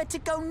even know where to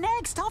go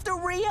next after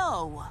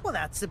Rio. Well,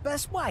 that's the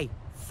best way.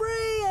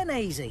 Free and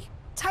easy.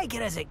 Take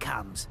it as it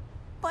comes.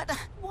 But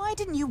why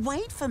didn't you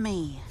wait for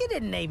me? You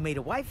didn't need me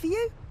to wait for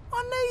you.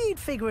 I knew you'd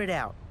figure it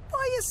out.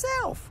 By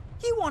yourself.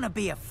 You want to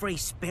be a free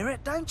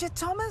spirit, don't you,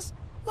 Thomas?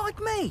 Like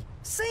me.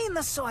 Seeing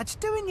the sights,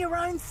 doing your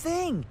own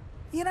thing.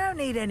 You don't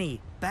need any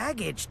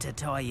baggage to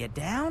tie you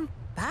down.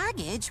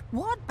 Baggage?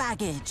 What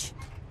baggage?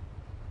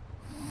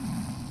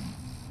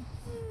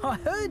 I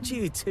heard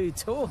you two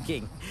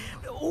talking.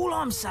 All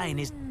I'm saying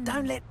is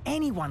don't let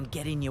anyone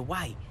get in your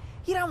way.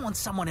 You don't want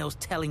someone else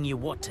telling you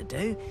what to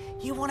do.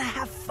 You want to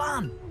have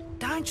fun,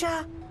 don't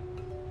you?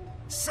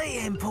 See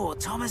you in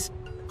port, Thomas.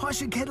 I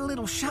should get a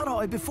little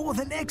shut-eye before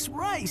the next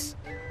race.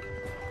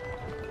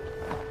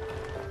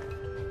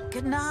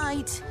 Good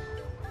night,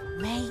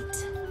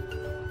 mate.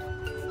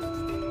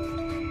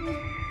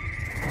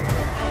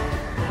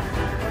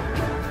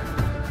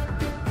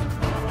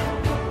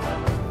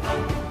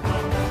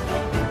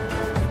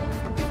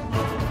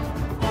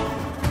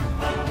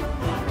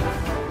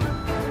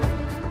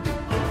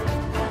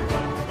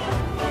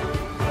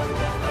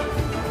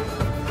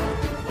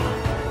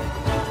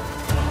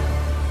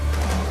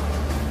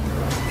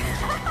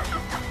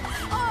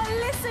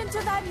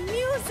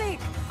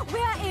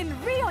 We're in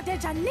Rio de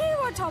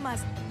Janeiro,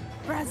 Thomas.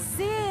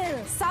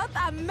 Brazil, South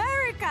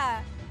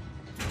America.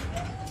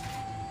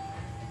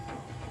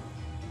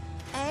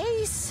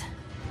 Ace?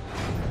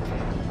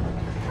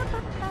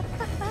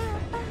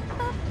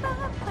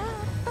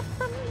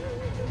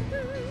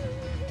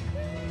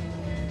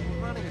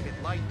 Running a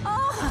bit late.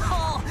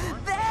 Oh,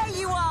 there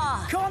you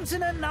are.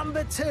 Continent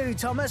number 2,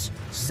 Thomas.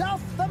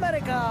 South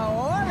America,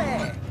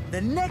 ole!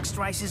 The next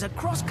race is a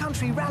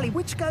cross-country rally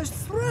which goes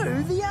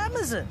through the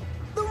Amazon.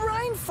 The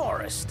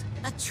rainforest.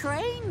 A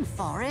train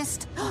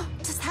forest?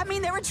 Does that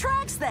mean there are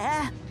tracks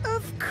there?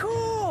 Of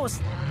course.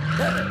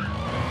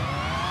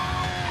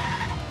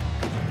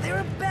 There There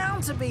are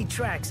bound to be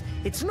tracks.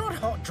 It's not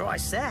hot, dry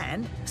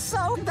sand.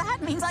 So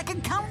that means I can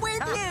come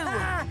with you.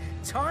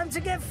 Time to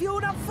get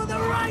fueled up for the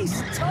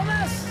race,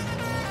 Thomas.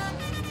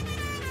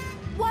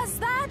 Was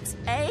that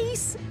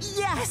Ace?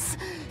 Yes!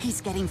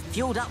 He's getting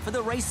fueled up for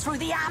the race through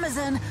the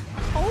Amazon.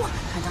 Oh,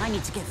 and I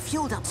need to get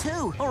fueled up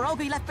too, or I'll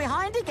be left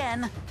behind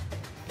again.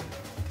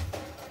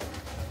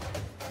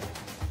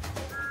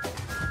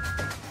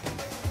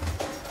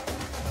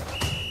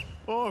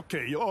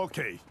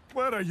 Okay.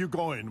 Where are you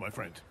going, my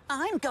friend?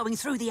 I'm going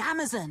through the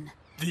Amazon.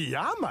 The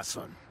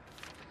Amazon?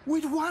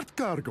 With what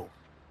cargo?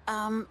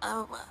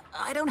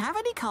 I don't have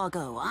any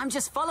cargo. I'm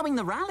just following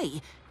the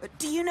rally.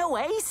 Do you know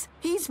Ace?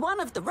 He's one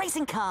of the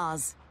racing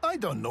cars. I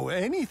don't know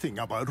anything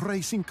about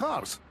racing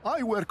cars.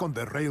 I work on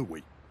the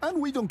railway,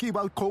 and we don't give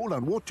out coal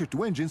and water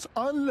to engines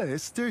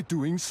unless they're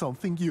doing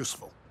something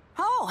useful.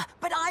 Oh,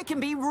 but I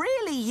can be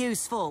really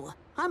useful.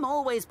 I'm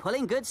always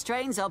pulling goods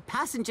trains or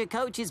passenger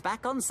coaches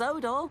back on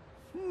Sodor.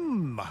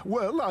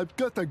 Well, I've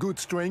got a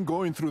goods train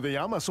going through the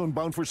Amazon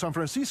bound for San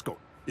Francisco.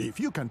 If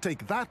you can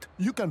take that,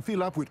 you can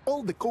fill up with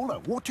all the coal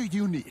and water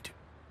you need.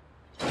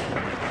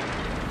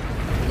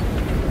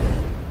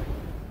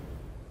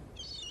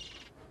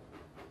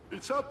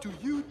 It's up to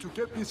you to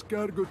get this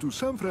cargo to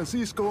San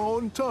Francisco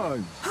on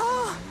time.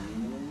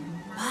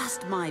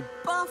 Past my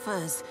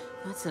buffers.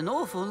 That's an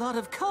awful lot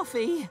of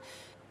coffee.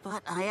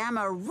 But I am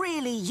a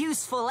really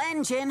useful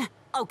engine.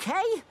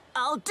 Okay,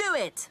 I'll do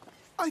it.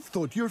 I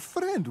thought your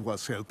friend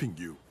was helping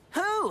you.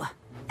 Who?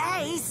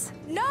 Ace?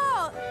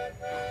 No!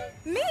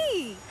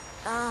 Me!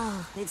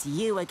 Oh, it's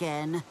you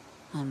again.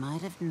 I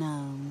might have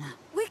known.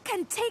 We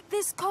can take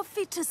this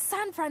coffee to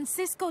San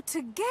Francisco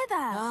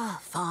together. Oh,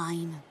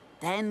 fine.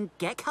 Then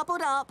get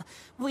coupled up.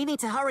 We need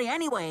to hurry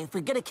anyway if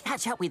we're gonna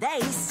catch up with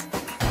Ace.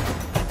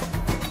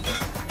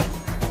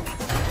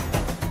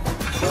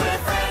 We're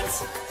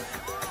friends.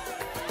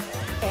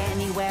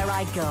 Anywhere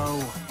I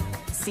go.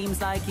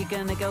 Seems like you're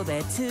gonna go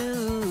there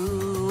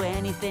too.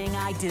 Anything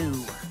I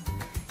do,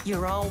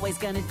 you're always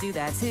gonna do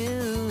that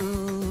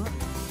too.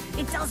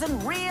 It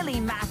doesn't really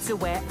matter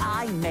where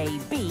I may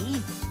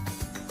be.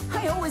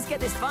 I always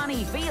get this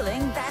funny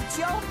feeling that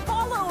you're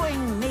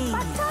following me.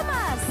 But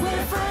Thomas!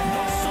 We're friends.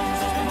 No somos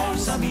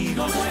dos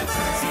amigos,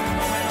 sin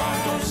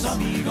movernos dos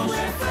amigos.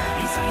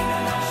 Y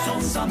salir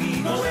somos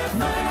amigos.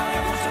 No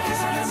tenemos que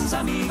ser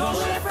amigos.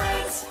 We're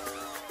friends.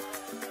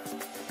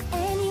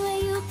 Anywhere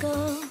you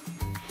go,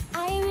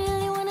 I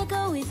really wanna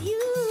go with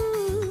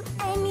you.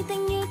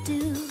 Anything you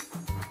do,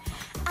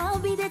 I'll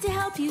be there to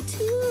help you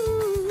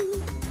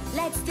too.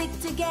 Let's stick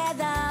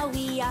together,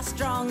 we are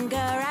stronger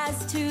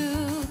as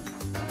two.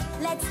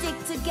 Let's stick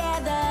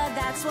together,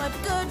 that's what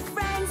good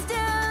friends do.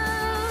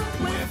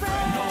 We're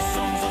friends. No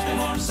somos dos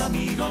mejores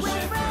amigos,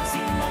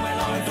 sin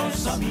movernos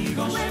dos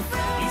amigos.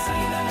 Y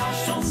salir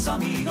somos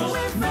amigos.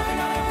 No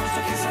tenemos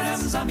que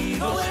ser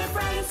amigos. We're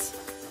friends.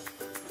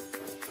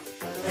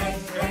 Hey,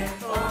 hey,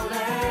 ole.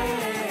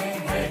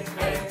 Hey,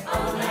 hey,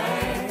 ole.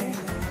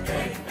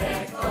 Hey,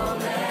 hey,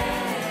 ole.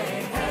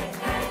 Hey,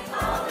 hey,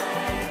 ole,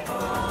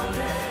 ole.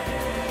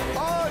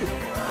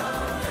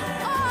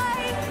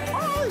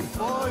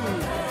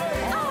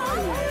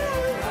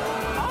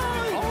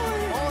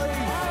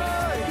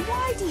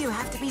 Why do you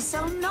have to be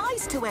so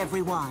nice to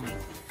everyone?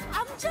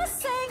 I'm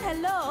just saying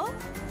hello.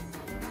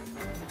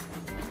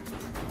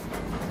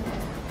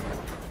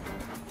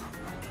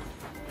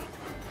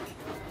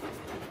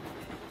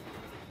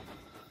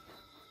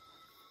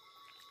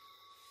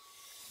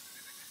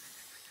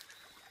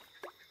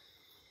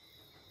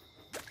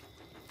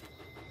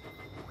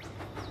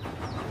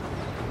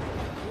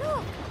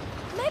 Look,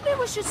 maybe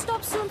we should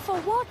stop soon for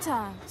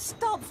water.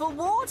 Stop for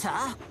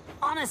water?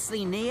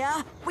 Honestly,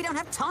 Nia, we don't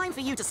have time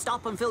for you to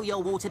stop and fill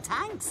your water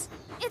tanks.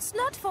 It's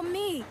not for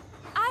me.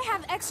 I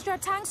have extra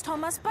tanks,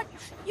 Thomas, but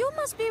you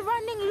must be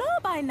running low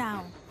by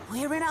now.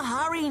 We're in a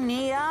hurry,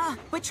 Nia.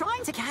 We're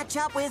trying to catch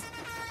up with...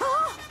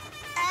 Oh,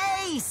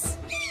 Ace!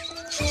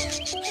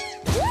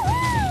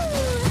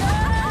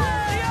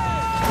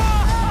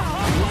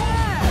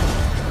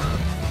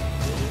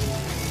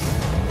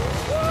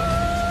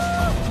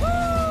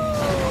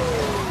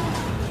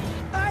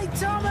 Hey,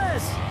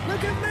 Thomas!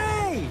 Look at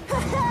me!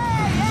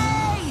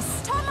 Hey,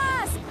 Ace!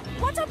 Thomas,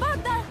 what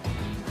about the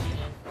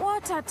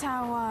water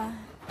tower?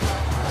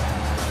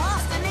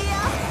 Faster,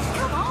 Nia!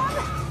 Come on!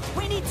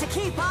 We need to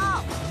keep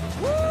up!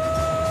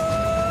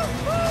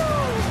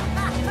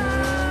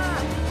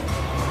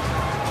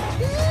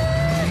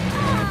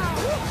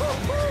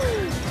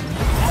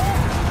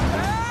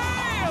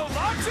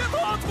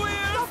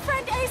 Your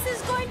friend Ace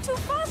is going too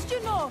fast,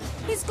 you know.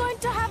 He's going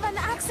to have an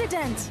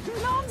accident.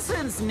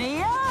 Nonsense,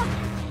 Nia!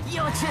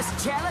 You're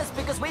just jealous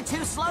because we're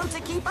too slow to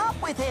keep up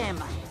with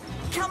him.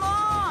 Come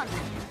on!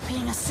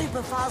 Being a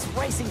super fast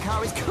racing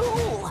car is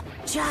cool.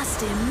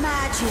 Just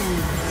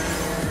imagine.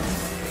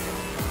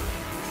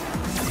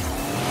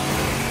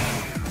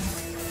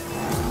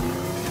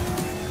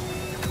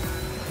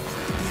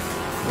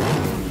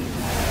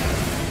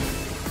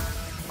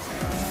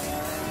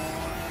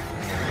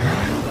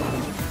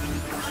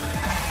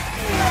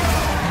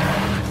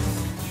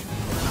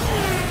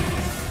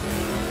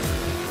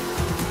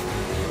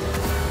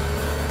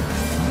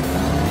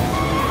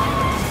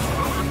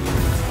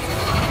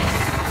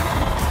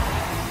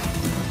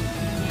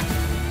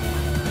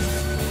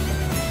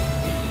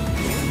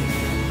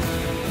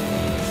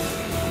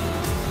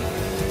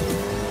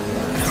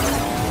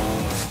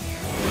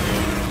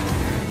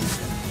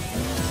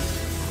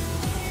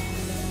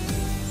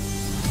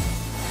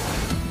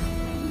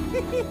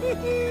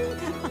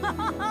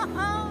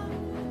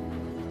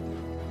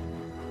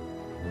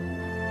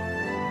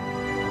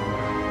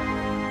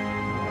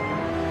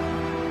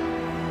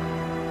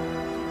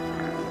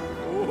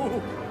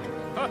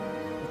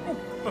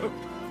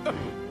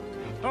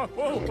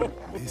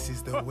 This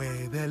is the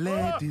way the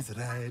ladies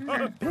ride.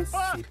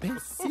 Pessy,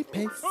 pessy,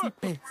 pessy,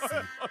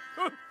 pessy.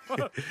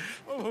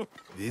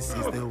 This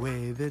is the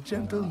way the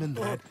gentlemen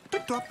ride.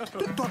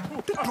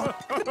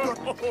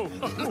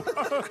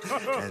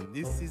 And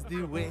this is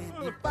the way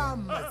the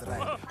bombers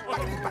ride.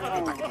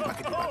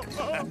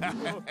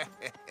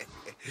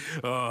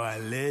 Oh, a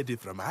lady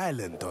from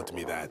Ireland taught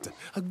me that.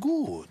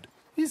 Good,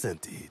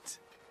 isn't it?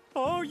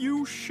 Are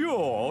you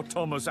sure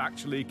Thomas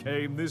actually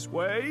came this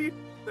way?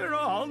 There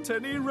aren't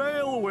any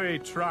railway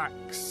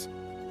tracks.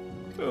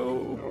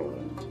 Oh.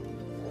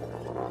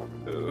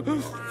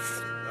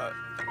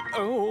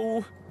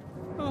 Oh,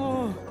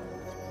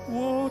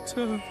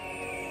 water.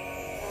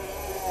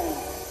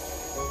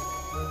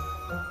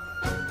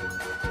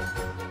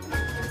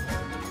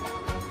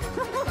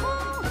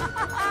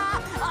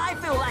 I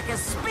feel like a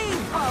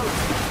speedboat.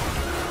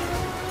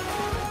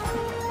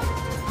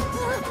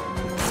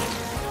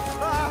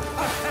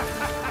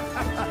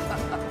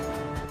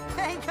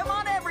 Hey, come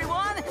on,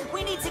 everyone.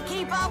 We need to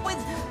keep up with...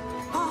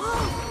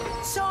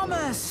 Oh,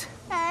 Thomas!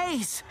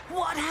 Ace,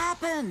 what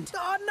happened?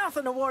 Oh,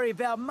 nothing to worry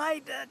about,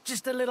 mate.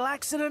 Just a little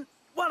accident.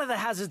 One of the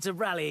hazards of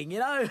rallying, you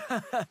know.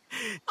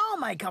 I'll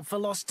make up for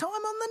lost time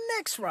on the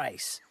next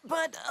race.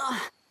 But,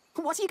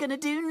 what are you going to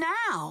do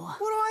now?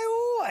 What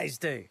I always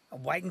do.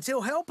 Wait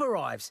until help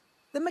arrives.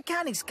 The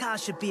mechanic's car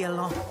should be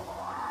along.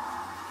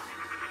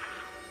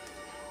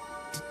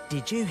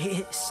 Did you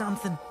hear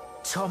something,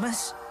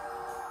 Thomas?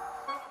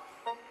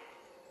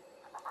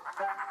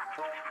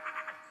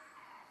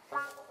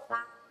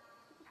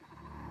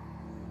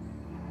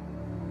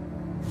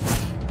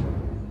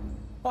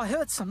 I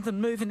heard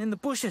something moving in the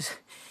bushes.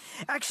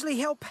 Actually,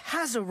 help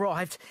has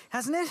arrived,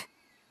 hasn't it,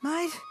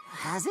 mate?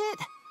 Has it?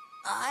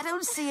 I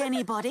don't see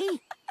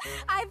anybody.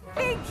 I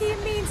think he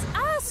means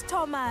us,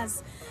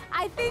 Thomas.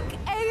 I think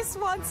Ace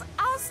wants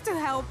us to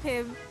help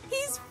him.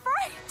 He's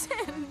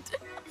frightened.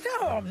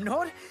 No, I'm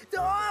not.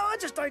 I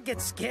just don't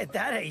get scared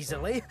that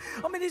easily.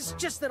 I mean, it's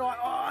just that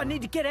I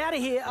need to get out of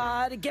here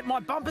to get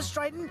my bumper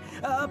straightened.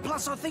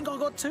 Plus, I think I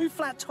got 2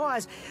 flat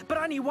tires, but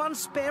only 1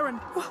 spare, and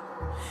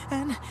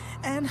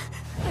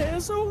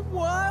there's a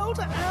wild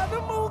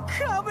animal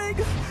coming.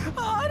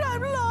 I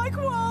don't like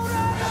wild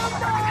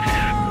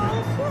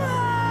animals.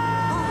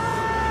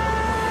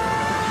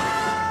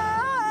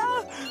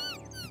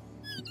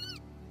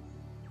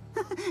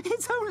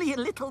 It's only a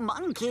little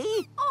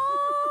monkey.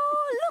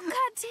 Oh, look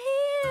at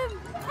him.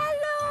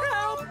 Hello.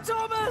 Help,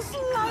 Thomas!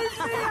 Load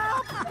me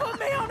up! Put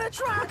me on a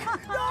truck!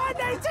 I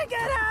need to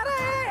get out of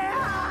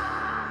here!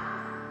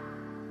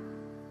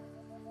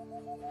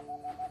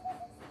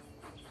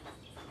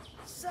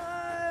 So,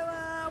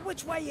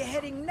 which way you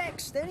heading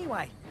next,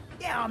 anyway?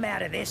 Yeah, I'm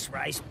out of this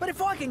race, but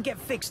if I can get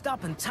fixed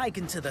up and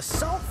taken to the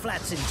salt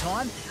flats in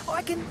time,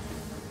 I can...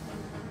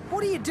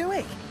 What are you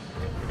doing?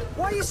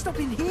 Why are you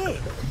stopping here?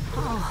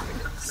 Oh,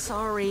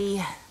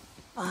 sorry,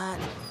 but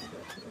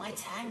my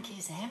tank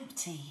is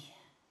empty.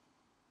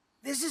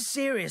 This is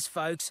serious,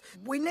 folks.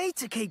 We need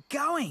to keep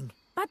going.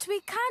 But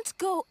we can't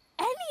go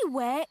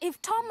anywhere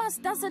if Thomas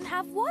doesn't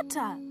have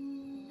water.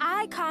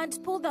 I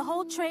can't pull the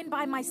whole train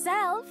by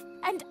myself,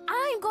 and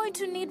I'm going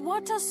to need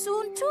water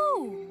soon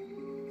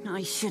too.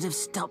 I should have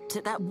stopped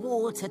at that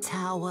water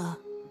tower.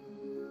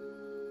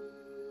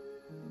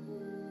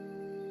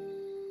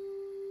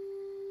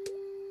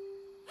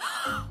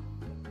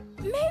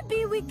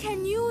 Maybe we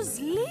can use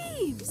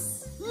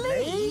leaves.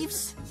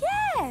 Leaves?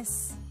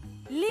 Yes!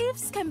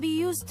 Leaves can be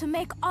used to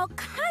make all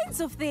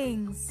kinds of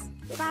things.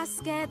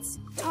 Baskets,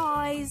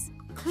 toys,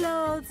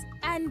 clothes,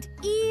 and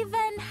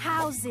even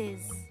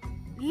houses.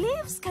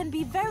 Leaves can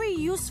be very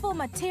useful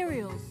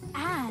materials.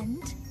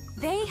 And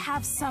they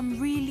have some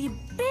really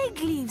big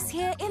leaves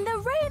here in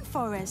the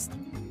rainforest.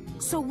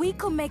 So we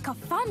could make a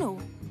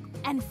funnel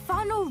and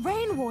funnel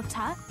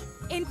rainwater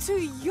into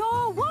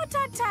your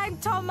water tank,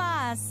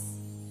 Thomas.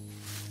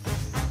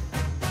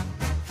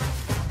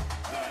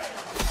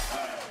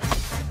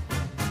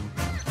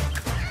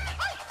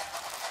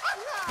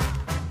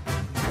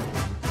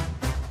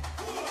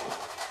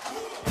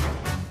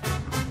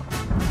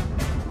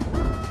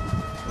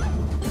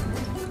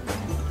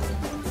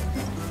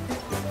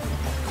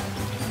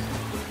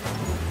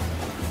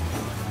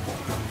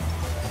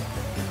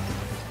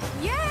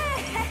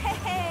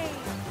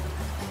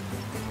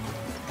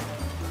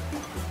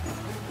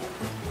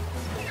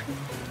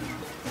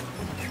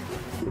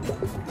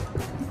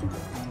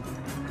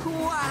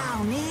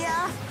 Wow,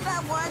 Mia,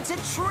 that was a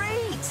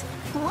treat.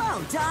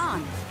 Well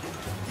done.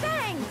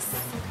 Thanks.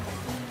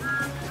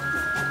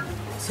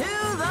 To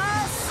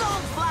the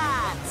salt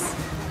flats.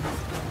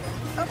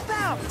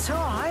 About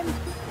time.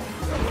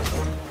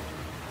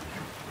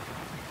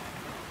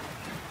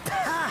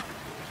 Ha!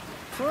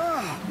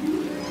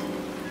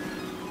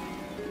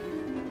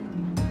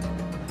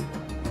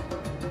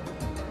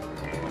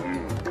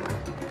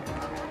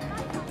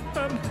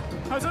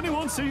 Has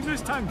anyone seen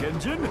this tank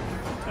engine?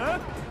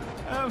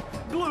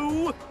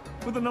 Blue,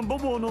 with the number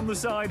 1 on the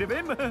side of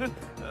him.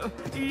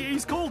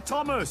 He's called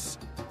Thomas.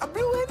 A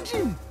blue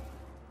engine?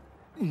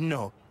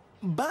 No,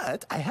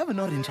 but I have an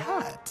orange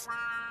hat.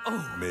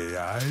 Oh. May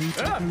I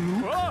take a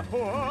look?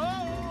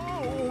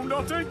 Oh,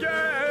 not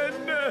again!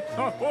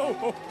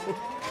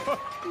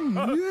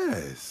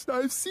 Yes,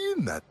 I've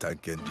seen that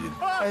tank engine.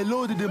 I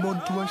loaded them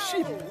onto a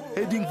ship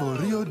heading for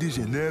Rio de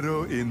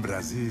Janeiro in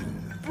Brazil.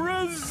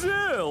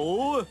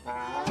 Brazil?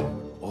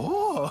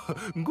 Oh,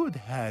 good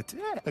hat.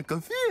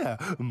 Kafia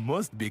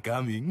must be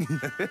coming.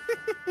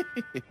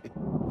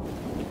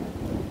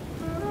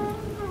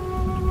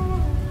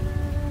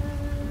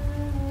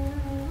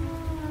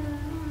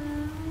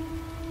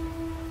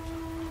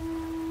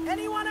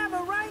 Anyone have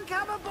a rain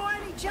cover by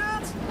any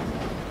chance?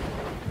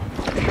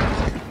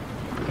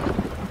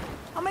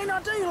 I mean,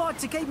 I do like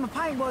to keep my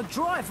paintwork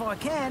dry if I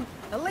can,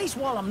 at least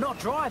while I'm not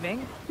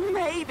driving.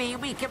 Maybe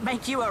we could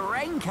make you a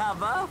rain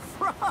cover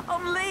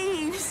from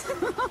leaves.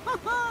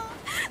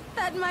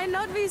 That might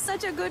not be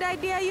such a good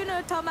idea, you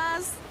know,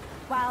 Thomas.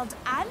 Wild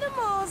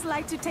animals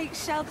like to take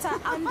shelter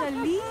under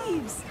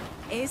leaves.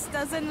 Ace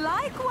doesn't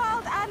like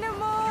wild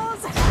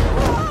animals.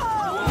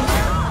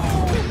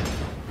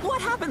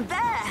 What happened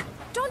there?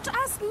 Don't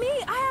ask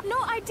me. I have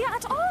no idea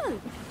at all.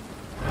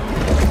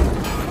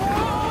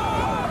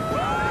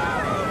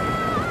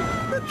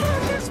 The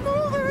tank is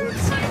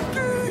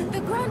moving!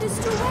 The ground is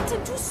too wet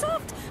and too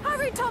soft.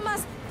 Hurry,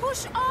 Thomas.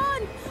 Push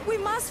on. We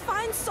must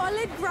find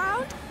solid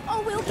ground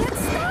or we'll get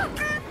stuck.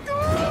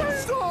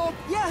 Stop!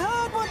 You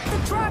heard what the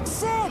truck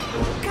said.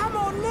 Come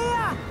on,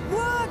 Nia.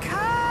 Work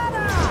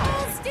harder.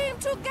 Full steam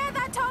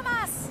together,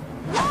 Thomas.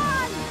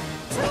 1,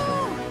 2,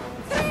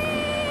 3.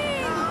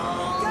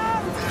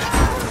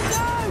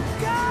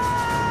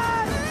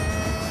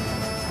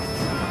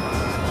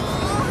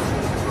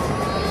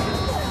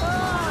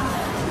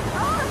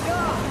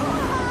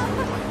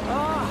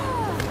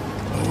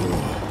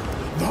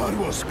 That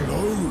was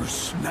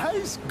close.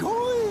 Nice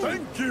going.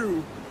 Thank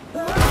you.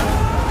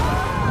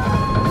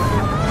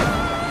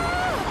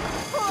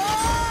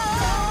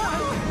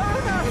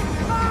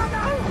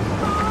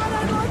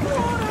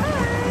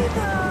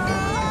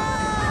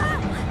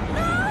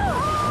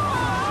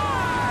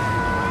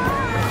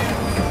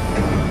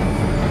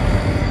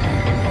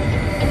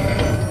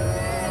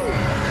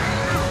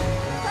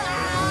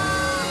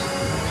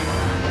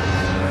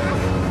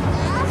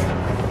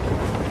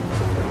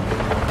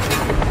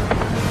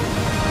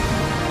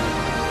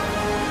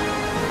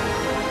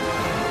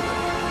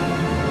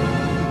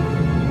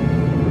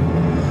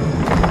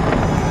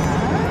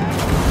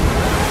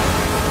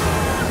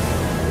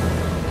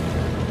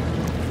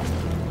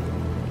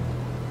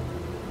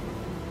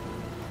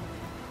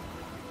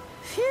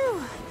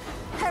 Phew.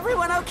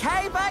 Everyone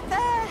okay back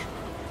there?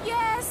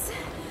 Yes,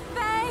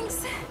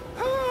 thanks.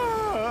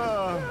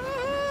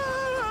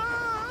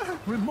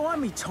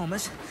 Remind me,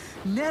 Thomas,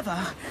 never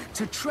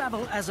to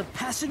travel as a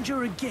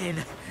passenger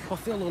again. I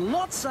feel a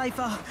lot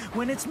safer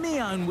when it's me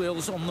own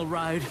wheels on the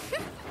road.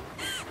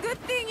 Good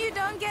thing you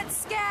don't get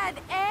scared,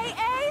 eh,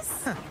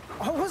 Ace?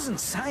 I wasn't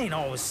saying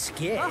I was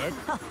scared.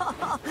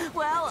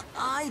 Well,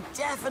 I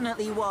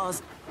definitely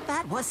was.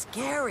 That was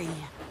scary.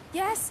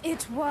 Yes,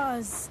 it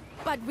was.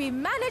 But we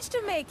managed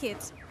to make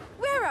it.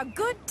 We're a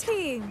good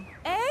team,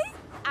 eh?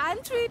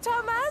 Aren't we,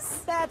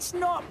 Thomas? That's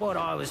not what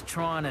I was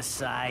trying to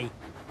say.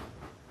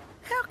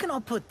 How can I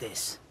put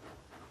this?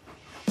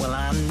 Well,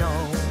 I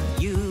know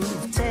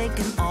you've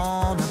taken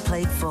on a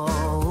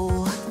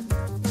plateful.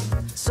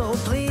 So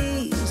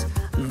please,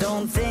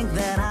 don't think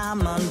that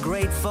I'm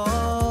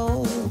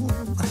ungrateful.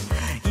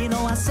 You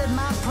know, I set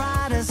my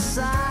pride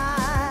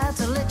aside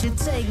to let you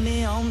take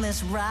me on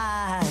this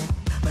ride.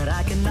 But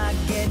I cannot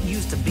get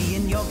used to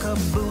being your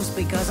caboose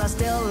because I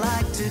still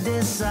like to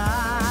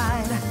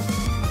decide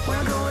where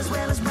I go as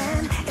well as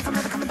when, if I'm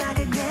never coming back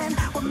again.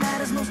 What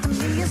matters most to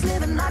me is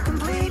living life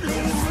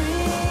completely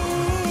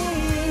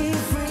free,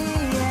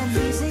 free and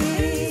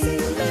easy.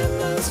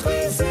 Lemon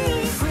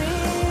squeezy. Free,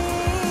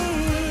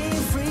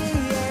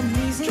 free and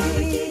easy.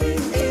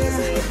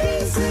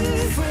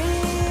 Free,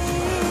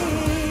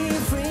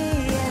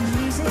 free and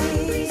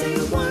easy.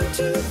 1,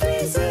 2,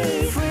 3,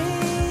 say free.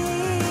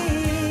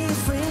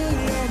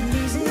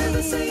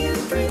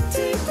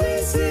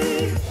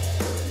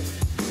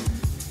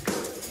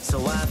 So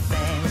I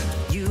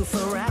thank you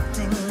for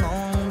acting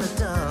on the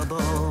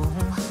double,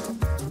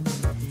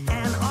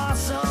 and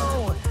also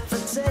for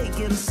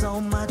taking so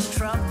much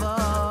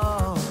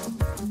trouble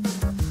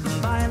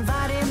by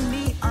inviting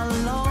me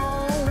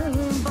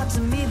alone. But to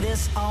me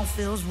this all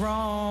feels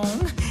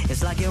wrong.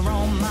 It's like you're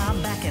on my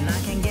back and I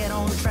can't get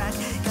on track,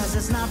 cause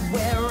it's not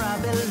where I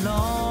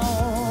belong.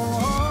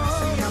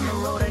 Stay on the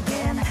road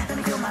again, let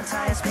me feel my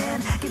tires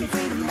spin. Give me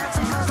freedom, that's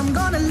a must. I'm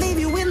gonna leave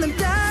you in the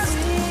dust.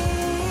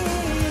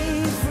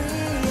 Free,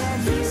 free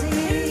and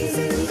easy.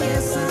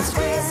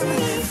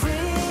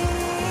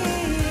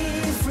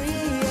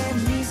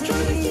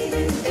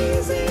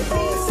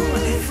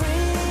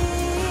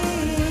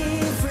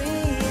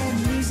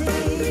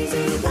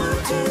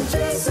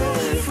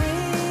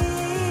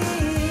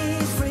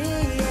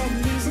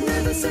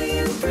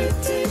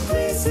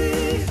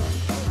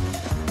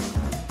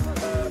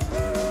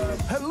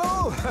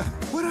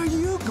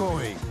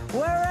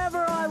 going?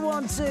 Wherever I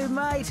want to,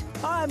 mate.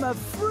 I'm a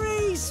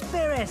free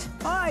spirit.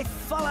 I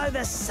follow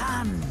the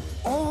sun.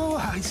 Oh,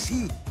 I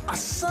see. A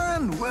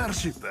sun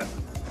worshipper.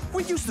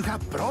 We used to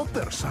have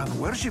proper sun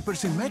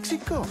worshippers in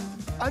Mexico.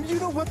 And you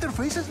know what their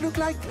faces look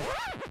like?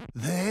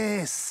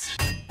 This.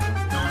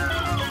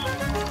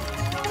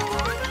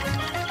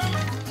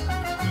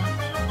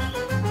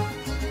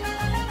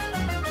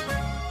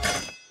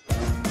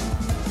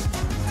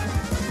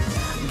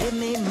 Give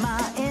me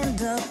my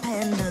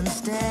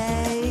Independence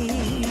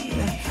Day.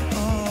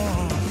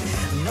 Oh,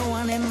 no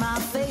one in my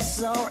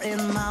face or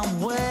in my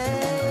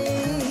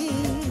way.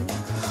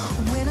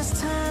 When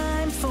it's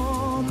time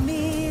for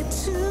me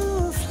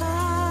to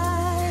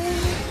fly,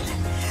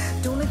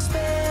 don't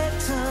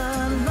expect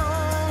a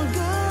long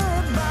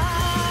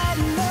goodbye,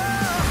 no.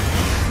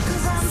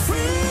 'Cause I'm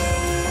free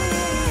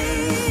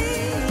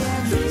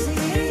and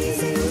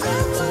easy.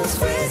 I'm just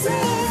crazy.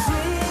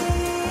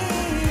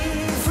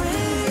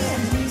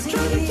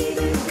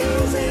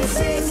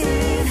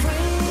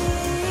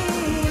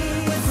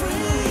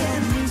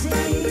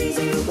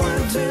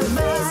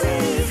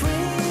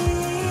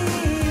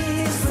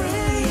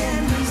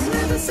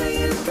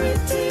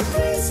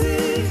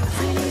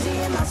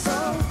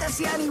 That's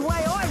the only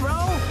way I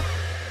roll.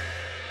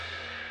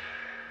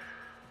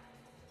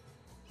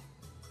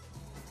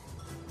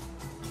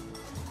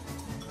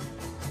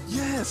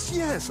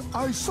 Yes,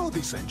 I saw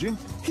this engine.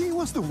 He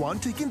was the one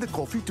taking the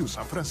coffee to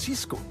San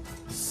Francisco.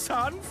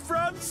 San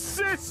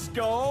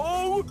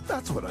Francisco?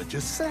 That's what I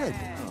just said.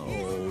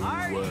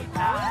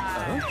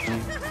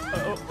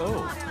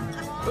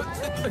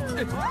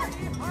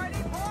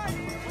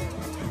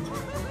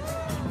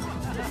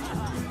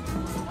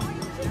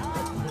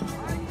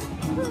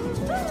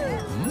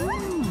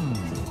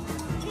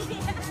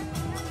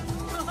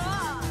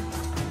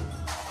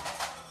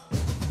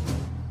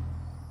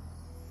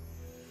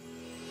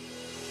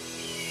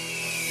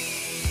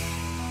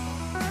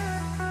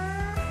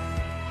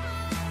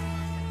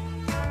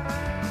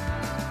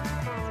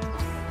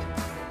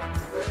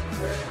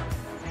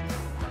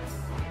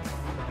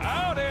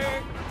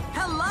 Howdy!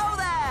 Hello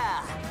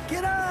there!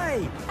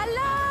 G'day!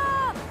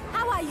 Hello!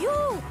 How are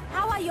you?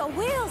 How are your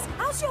wheels?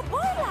 How's your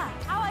boiler?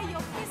 How are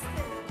your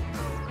pistons?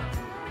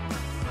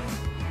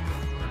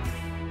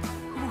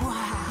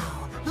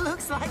 Wow!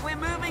 Looks like we're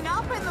moving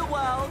up in the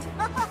world!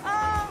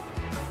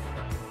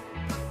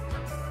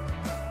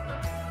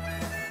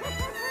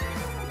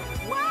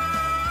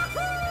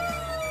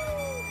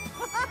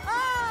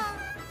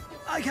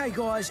 Okay,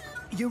 guys,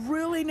 you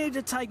really need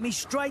to take me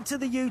straight to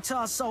the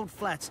Utah Salt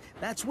Flats.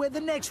 That's where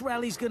the next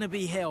rally's gonna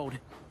be held.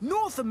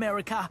 North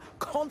America,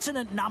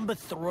 continent number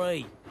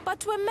 3.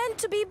 But we're meant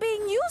to be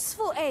being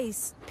useful,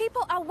 Ace.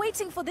 People are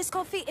waiting for this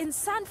coffee in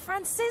San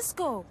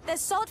Francisco. The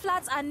salt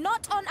flats are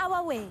not on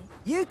our way.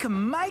 You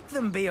can make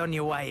them be on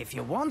your way if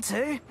you want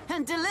to.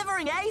 And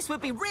delivering Ace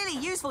would be really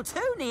useful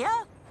too,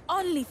 Nia.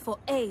 Only for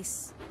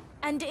Ace.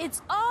 And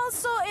it's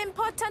also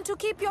important to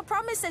keep your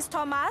promises,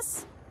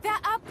 Thomas. There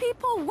are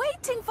people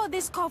waiting for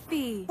this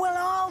coffee. Well,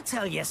 I'll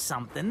tell you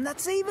something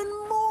that's even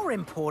more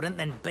important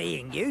than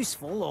being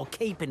useful or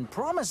keeping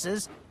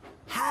promises.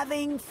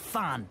 Having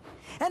fun.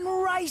 And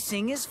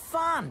racing is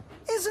fun.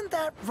 Isn't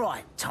that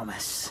right,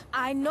 Thomas?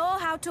 I know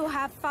how to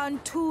have fun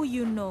too,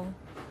 you know.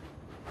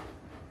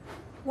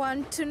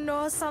 Want to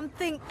know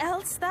something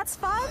else that's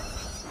fun?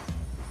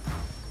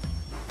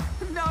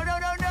 No,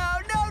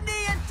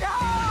 Nia,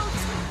 don't!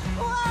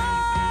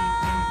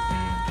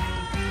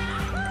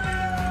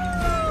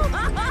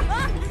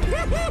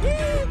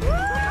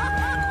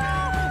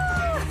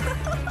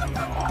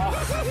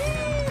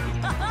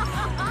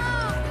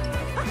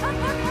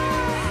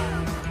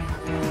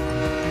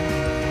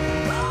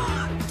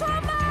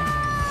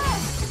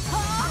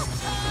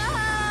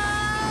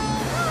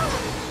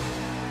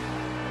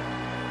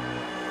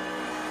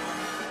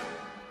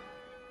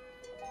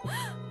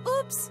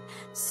 Oops,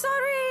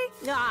 sorry.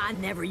 Ah,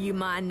 never you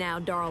mind now,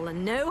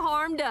 darling. No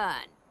harm done.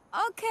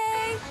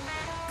 Okay.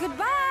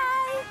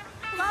 Goodbye.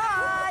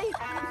 Bye.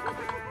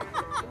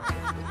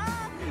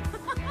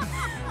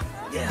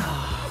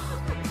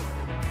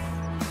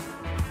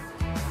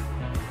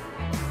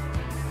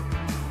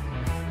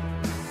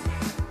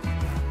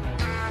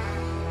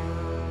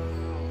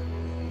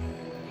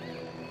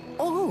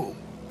 Oh,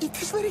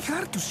 it is very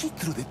hard to see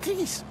through the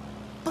trees.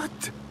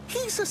 But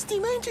he's a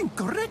steam engine,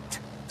 correct?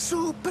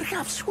 So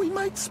perhaps we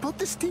might spot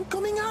the steam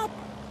coming up.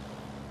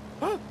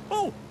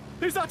 Oh,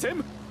 is that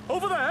him?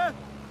 Over there?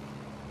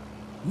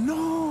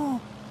 No,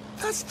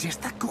 that's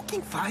just a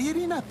cooking fire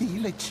in a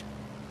village.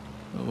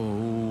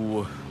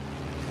 Oh.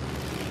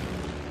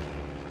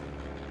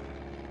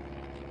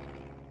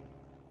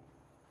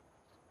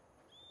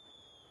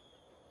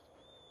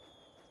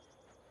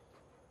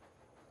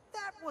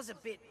 That was a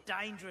bit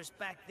dangerous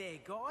back there,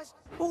 guys.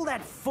 All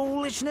that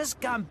foolishness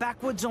going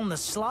backwards on the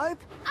slope.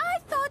 I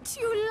thought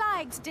you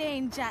liked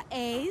danger,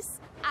 Ace.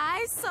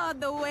 I saw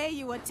the way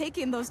you were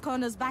taking those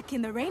corners back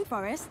in the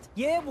rainforest.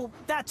 Yeah, well,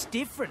 that's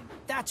different.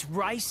 That's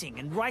racing,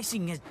 and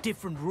racing has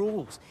different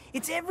rules.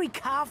 It's every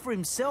car for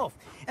himself,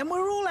 and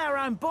we're all our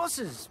own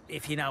bosses,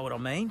 if you know what I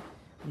mean.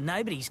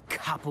 Nobody's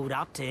coupled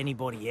up to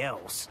anybody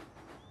else.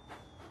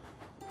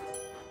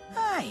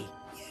 Hey,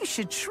 you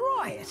should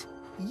try it.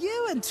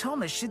 You and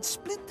Thomas should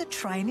split the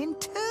train in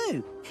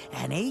two,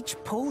 and each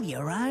pull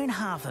your own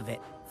half of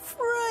it.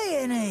 Free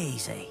and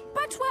easy.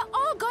 But we're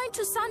all going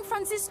to San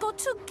Francisco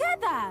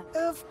together.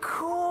 Of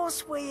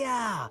course we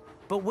are.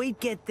 But we'd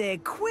get there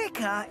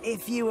quicker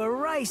if you were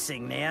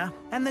racing now,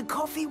 and the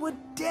coffee would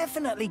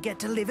definitely get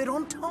delivered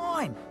on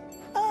time.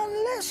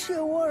 Unless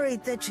you're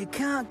worried that you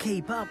can't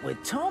keep up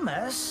with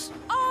Thomas.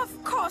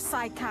 Of course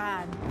I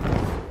can.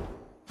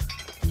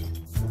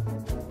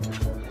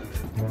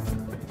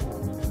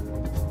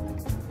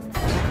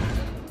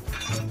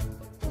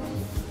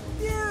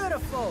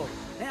 Beautiful.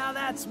 Now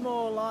that's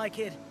more like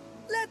it.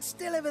 Let's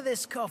deliver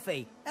this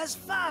coffee as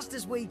fast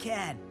as we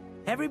can.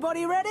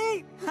 Everybody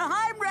ready?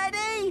 I'm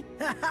ready!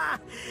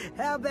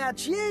 How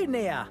about you,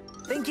 Nia?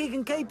 Think you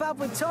can keep up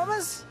with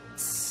Thomas?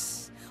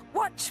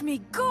 Watch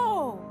me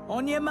go!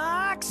 On your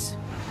marks.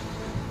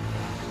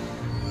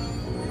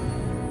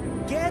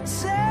 Get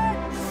set!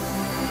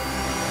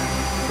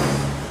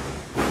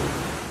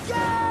 Go!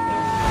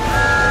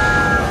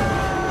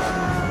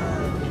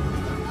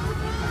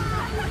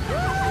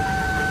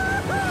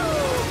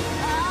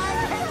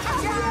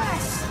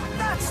 Yes!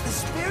 That's the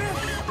spirit!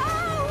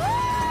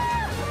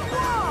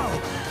 Whoa!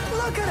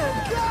 Look at her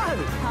go!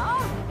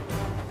 Huh?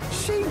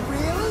 She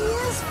really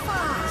is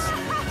fast!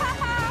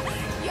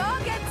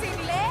 You're getting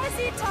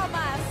lazy,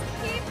 Thomas.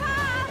 Keep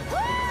up!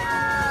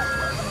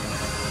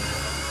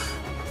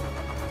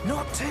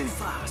 Not too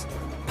fast.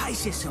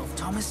 Pace yourself,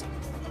 Thomas.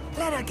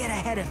 Let her get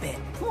ahead a bit.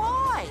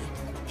 Why?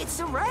 It's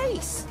a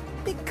race.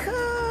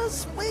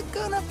 Because we're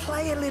gonna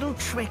play a little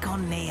trick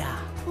on Nia.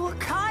 What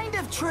kind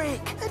of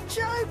trick? A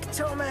joke,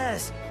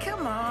 Thomas.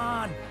 Come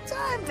on.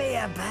 Don't be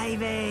a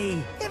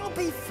baby. It'll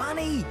be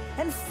funny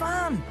and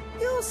fun.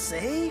 You'll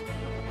see.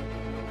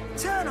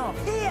 Turn off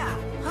here.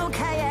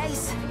 Okay,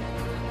 Ace.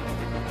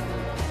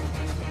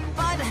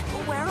 But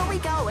where are we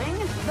going?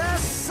 The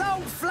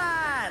Salt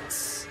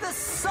Flats. The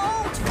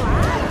Salt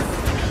Flats?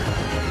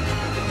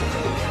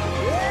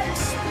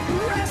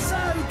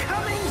 Espresso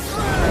coming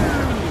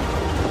through.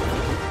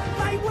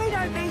 Mate, we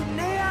don't need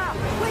Nia.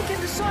 We can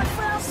decide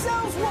for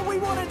ourselves what we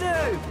want to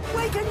do.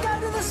 We can go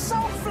to the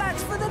Salt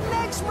Flats for the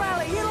next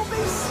rally. It'll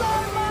be so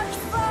much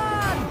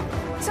fun.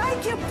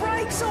 Take your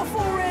brakes off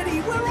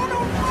already. We're on a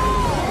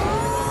roll.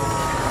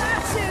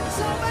 That's it,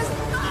 Thomas.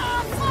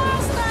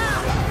 Faster.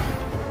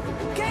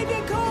 Keep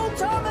it cool,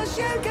 Thomas.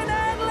 You can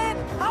handle it.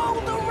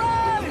 Hold the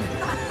road.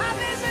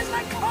 This is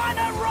the kind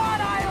of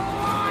ride I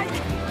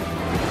like.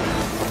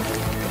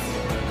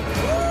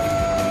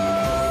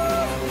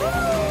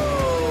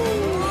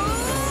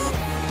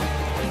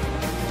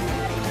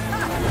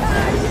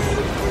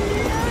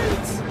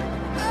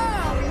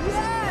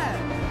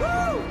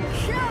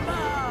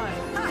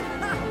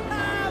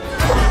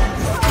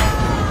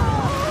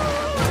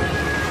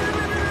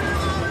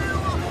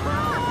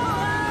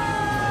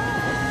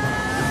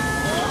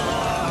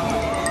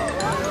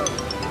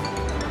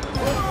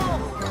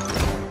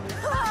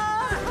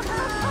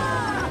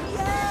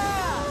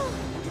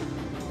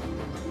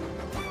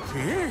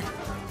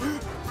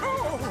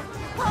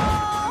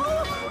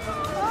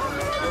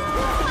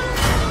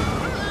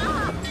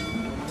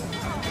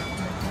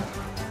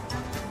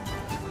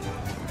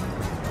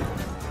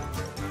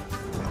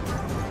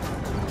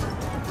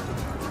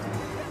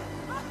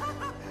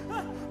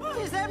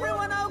 Is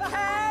everyone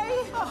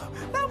okay? Oh,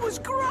 that was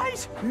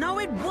great! No,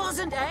 it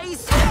wasn't,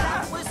 Ace.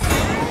 That was...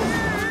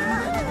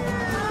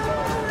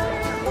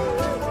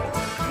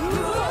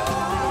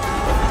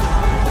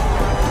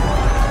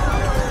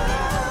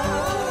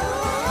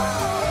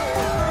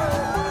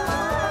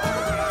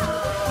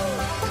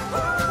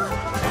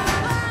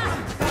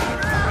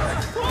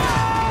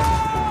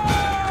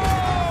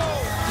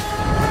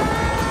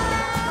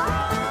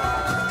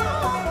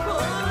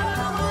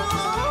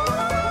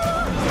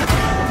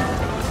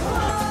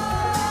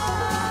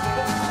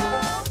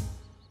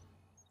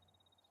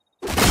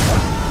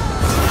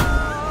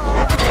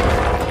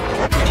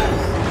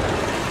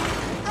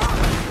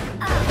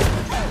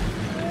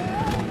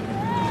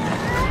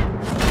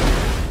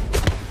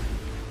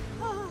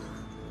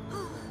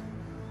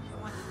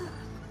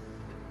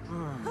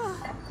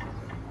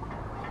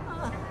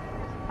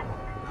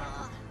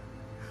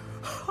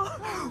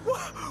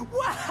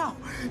 Wow!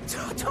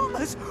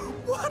 Thomas,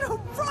 what a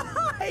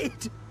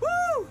ride!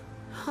 Woo!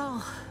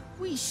 Oh,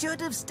 we should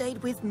have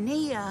stayed with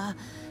Nia.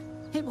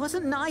 It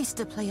wasn't nice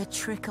to play a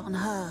trick on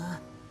her.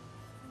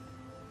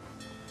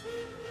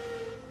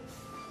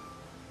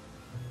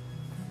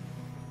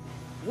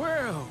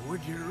 Well,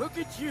 would you look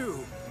at you?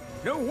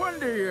 No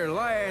wonder you're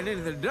lying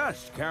in the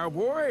dust,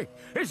 cowboy.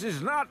 This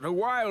is not the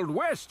Wild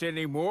West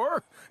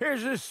anymore.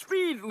 There's a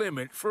speed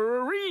limit for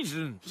a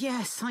reason.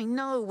 Yes, I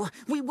know.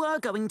 We were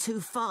going too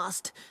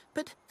fast.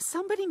 But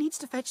somebody needs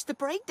to fetch the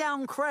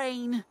breakdown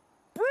crane.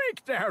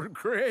 Breakdown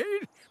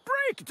crane?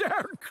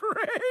 Breakdown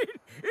crane?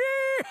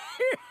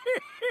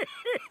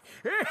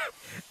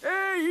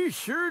 You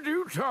sure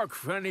do talk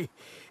funny.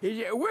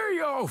 Where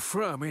y'all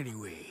from,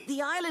 anyway?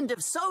 The island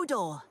of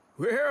Sodor.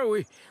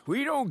 Well,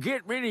 we don't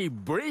get many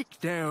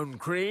breakdown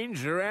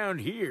cranes around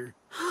here.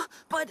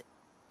 But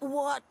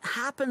what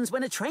happens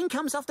when a train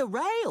comes off the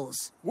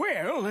rails?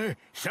 Well,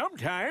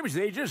 sometimes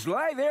they just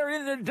lie there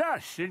in the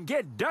dust and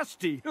get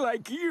dusty,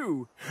 like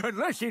you.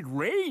 Unless it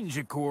rains,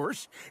 of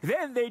course.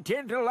 Then they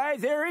tend to lie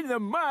there in the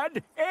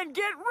mud and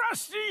get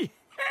rusty.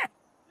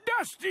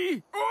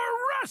 Dusty or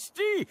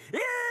rusty.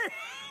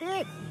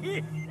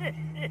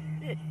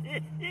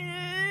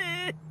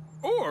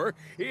 Or,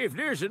 if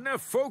there's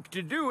enough folk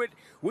to do it,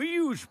 we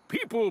use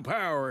people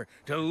power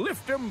to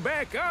lift them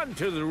back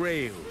onto the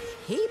rails.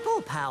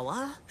 People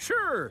power?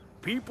 Sure,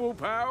 people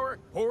power,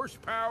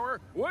 horsepower,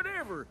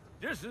 whatever.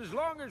 Just as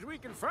long as we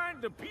can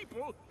find the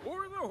people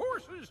or the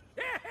horses.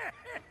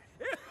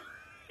 Wait!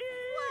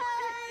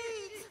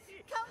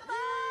 Come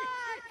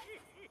back!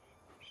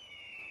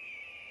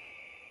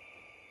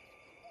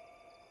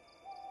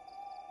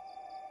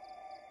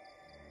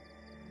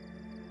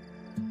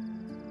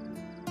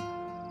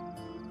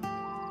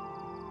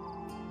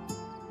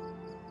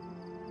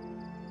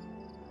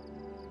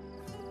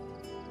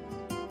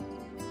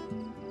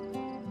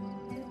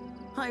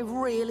 I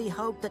really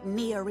hope that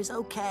Nia is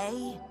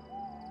okay.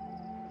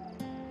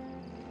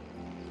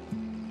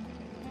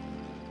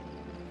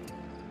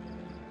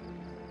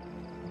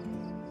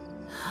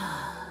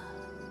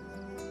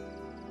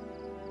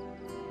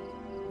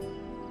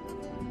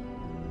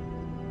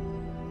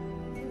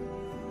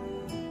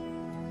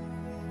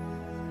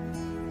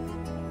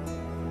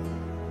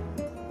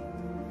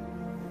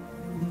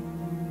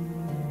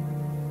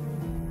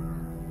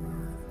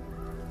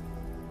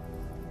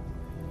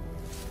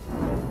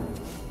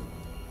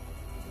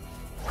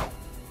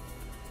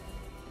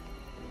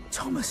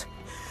 Thomas,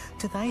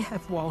 do they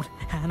have wild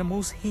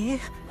animals here?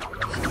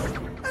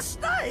 A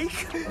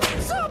snake?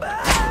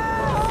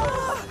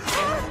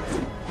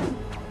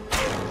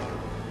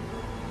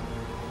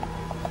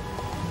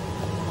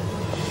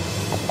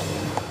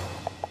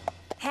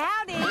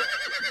 Howdy!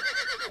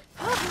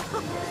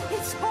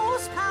 It's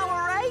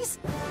horsepower race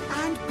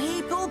and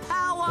people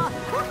power.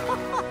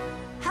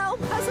 Help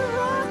has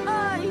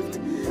arrived.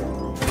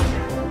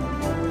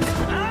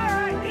 All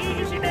right,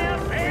 easy now,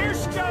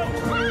 bears, go.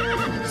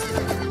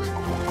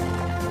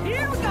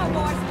 Here we go,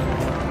 boys.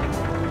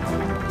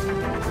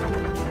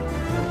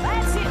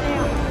 That's it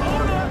now.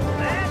 Hold up,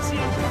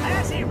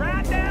 that's it,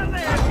 right down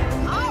there.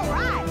 All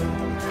right.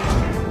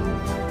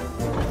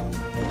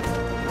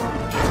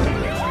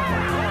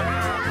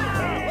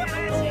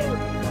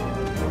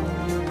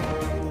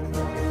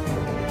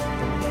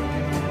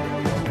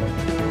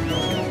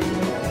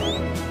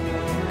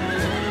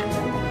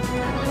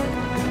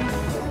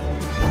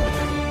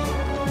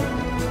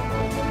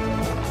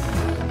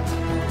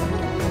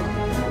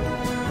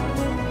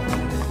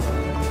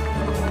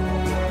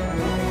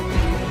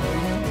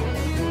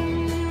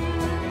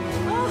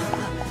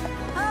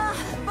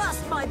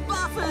 Bust my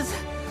buffers.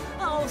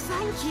 Oh,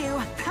 thank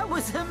you. That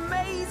was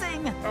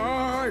amazing.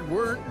 Oh, it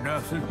weren't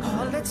nothing.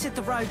 Oh, let's hit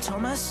the road,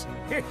 Thomas.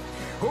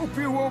 Hope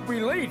you won't be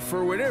late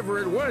for whatever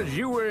it was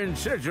you were in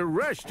such a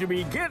rush to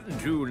be getting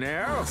to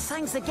now.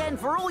 Thanks again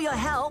for all your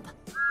help.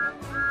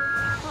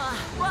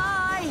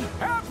 Bye.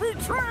 Happy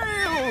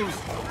trails!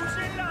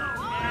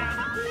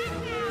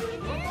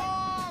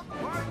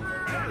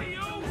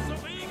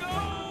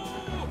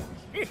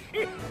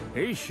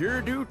 They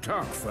sure do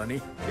talk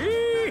funny.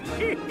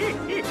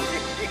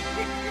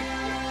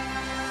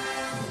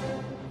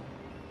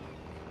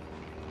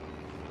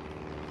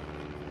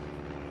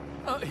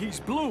 He's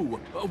blue,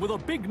 with a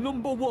big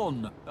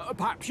 #1.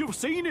 Perhaps you've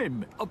seen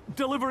him,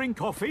 delivering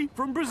coffee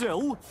from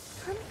Brazil.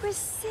 From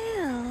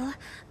Brazil?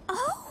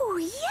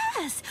 Oh,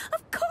 yes,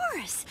 of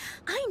course.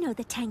 I know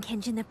the tank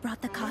engine that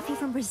brought the coffee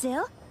from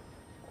Brazil.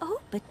 Oh,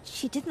 but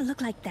she didn't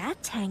look like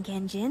that tank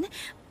engine.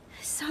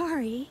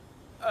 Sorry.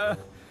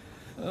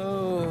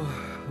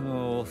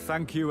 Oh,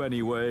 thank you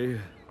anyway.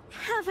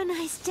 Have a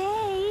nice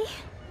day.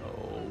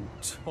 Oh,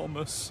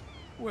 Thomas,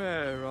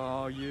 where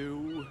are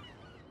you?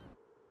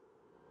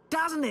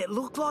 Doesn't it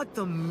look like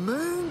the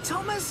moon,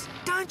 Thomas?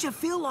 Don't you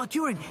feel like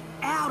you're in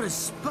outer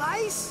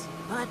space?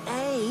 But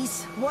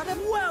Ace, what a...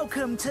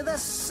 Welcome to the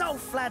Salt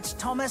Flats,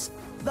 Thomas,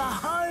 the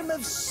home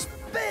of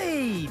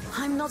speed.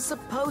 I'm not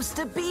supposed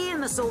to be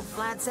in the Salt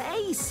Flats,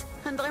 Ace.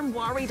 And I'm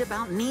worried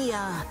about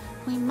Nia.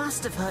 We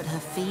must have hurt her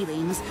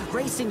feelings,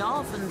 racing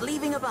off and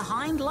leaving her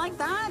behind like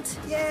that.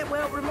 Yeah,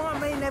 well, remind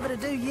me never to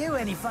do you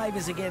any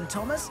favours again,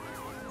 Thomas.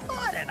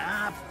 Lighten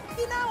up.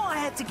 You know I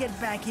had to get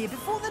back here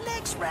before the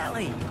next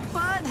rally.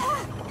 But...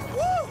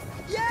 Woo!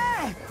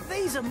 Yeah!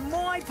 These are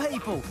my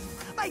people.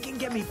 They can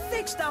get me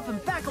fixed up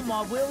and back on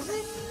my wheels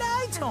in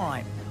no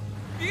time.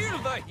 Feel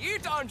the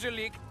heat,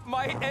 Angelique.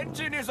 My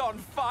engine is on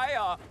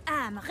fire.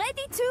 I'm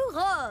ready to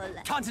roll.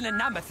 Continent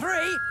number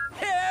 3,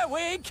 here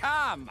we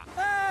come.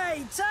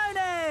 Hey,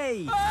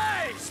 Tony!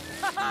 Hey!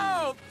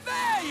 Oh,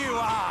 there you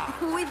are.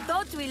 We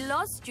thought we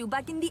lost you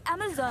back in the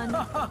Amazon.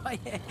 Oh,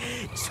 yeah.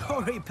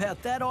 Sorry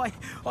about that. I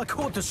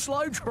caught the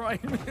slow train.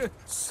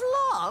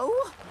 Slow?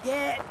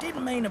 Yeah,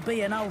 didn't mean to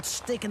be an old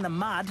stick in the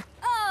mud.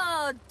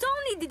 Oh,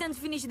 Tony didn't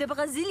finish the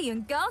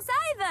Brazilian course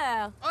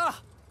either. Oh,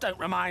 don't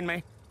remind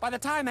me. By the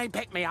time they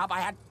picked me up, I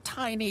had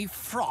tiny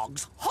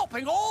frogs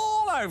hopping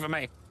all over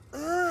me.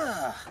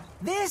 Ugh.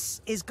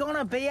 This is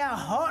gonna be a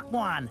hot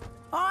one.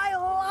 I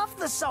love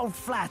the Salt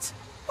Flats.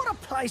 What a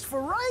place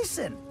for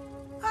racing.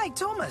 Hey,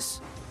 Thomas,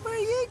 where are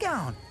you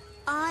going?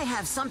 I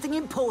have something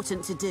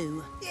important to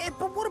do. Yeah,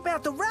 but what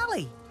about the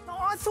rally?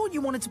 I thought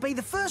you wanted to be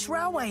the first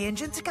railway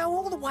engine to go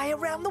all the way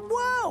around the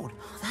world.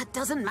 That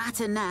doesn't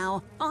matter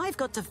now. I've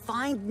got to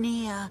find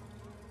Nia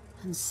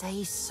and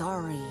say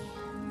sorry.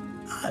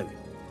 Oh,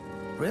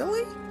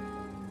 really?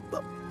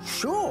 Well,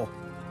 sure.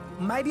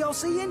 Maybe I'll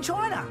see you in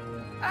China.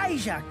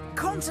 Asia,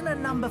 continent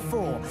number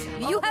 4.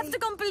 You have to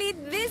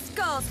complete this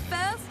course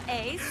first,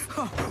 Ace.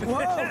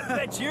 Whoa!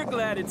 Bet you're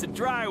glad it's a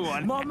dry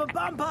one. Mama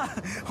bumper!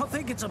 I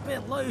think it's a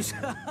bit loose.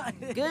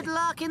 Good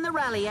luck in the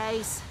rally,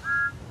 Ace.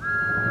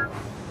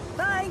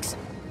 Thanks.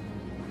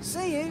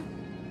 See you,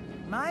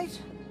 mate.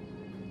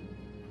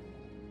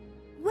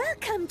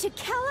 Welcome to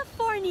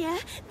California,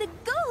 the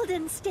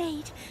Golden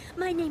State.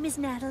 My name is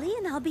Natalie,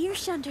 and I'll be your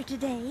shunter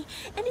today.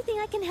 Anything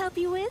I can help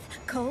you with?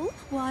 Coal,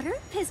 water,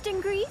 piston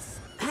grease?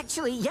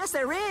 Actually, yes,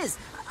 there is.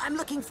 I'm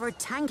looking for a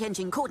tank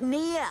engine called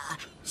Nia.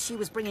 She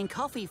was bringing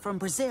coffee from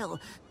Brazil.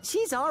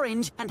 She's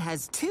orange and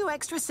has 2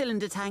 extra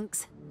cylinder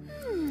tanks.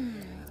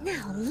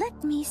 Now,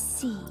 let me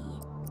see.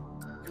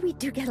 We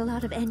do get a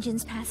lot of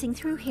engines passing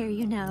through here,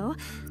 you know.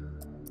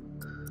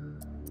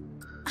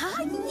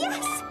 Ah,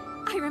 yes!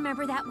 I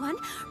remember that one.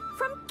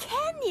 From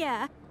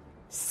Kenya.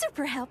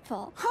 Super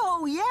helpful.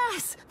 Oh,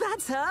 yes!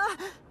 That's her!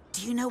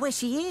 Do you know where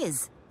she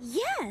is?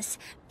 Yes.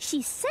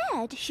 She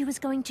said she was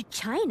going to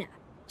China.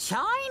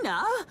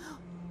 China?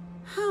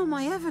 How am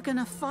I ever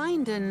gonna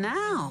find her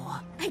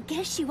now? I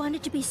guess she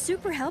wanted to be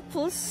super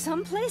helpful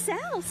someplace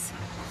else.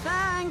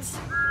 Thanks!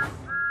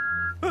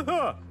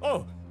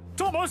 Oh,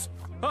 Thomas!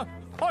 I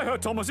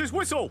heard Thomas's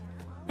whistle!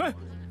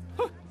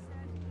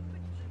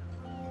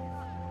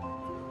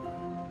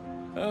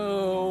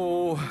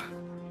 Oh...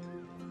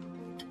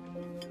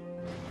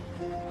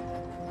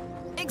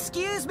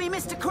 Excuse me,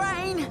 Mr.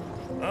 Crane!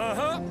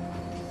 Uh-huh.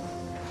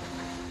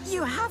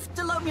 You have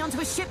to load me onto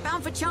a ship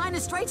bound for China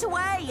straight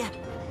away!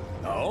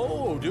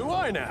 Oh, do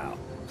I now?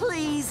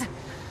 Please!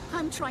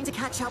 I'm trying to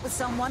catch up with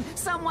someone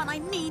I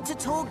need to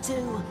talk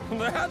to.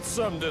 That's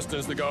some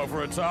distance to go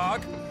for a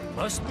talk.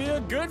 Must be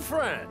a good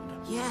friend.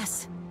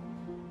 Yes,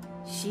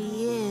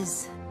 she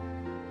is.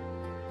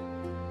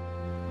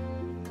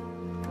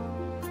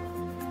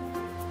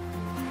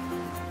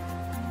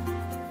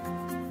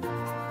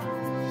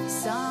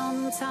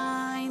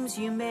 Sometimes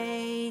you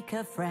make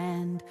a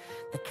friend,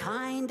 the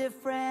kind of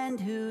friend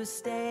who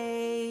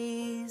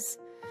stays.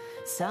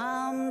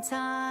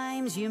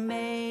 Sometimes you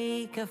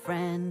make a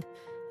friend,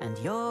 and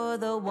you're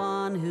the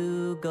one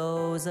who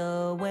goes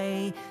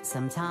away.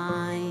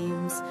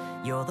 Sometimes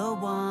you're the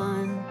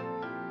one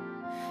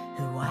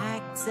who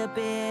acts a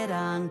bit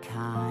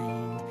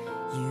unkind.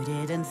 You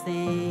didn't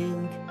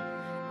think,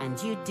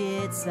 and you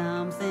did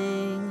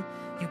something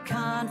you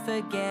can't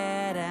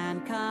forget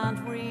and can't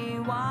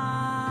rewind.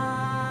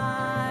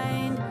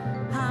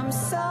 I'm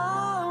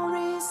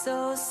sorry,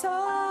 so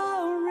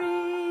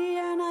sorry,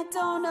 and I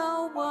don't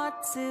know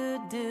what to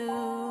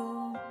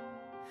do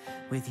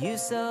with you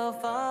so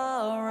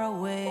far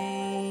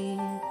away.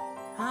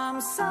 I'm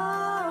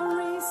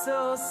sorry,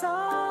 so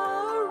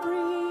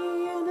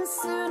sorry, and as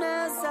soon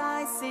as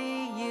I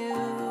see you,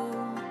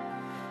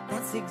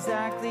 that's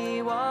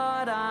exactly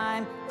what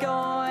I'm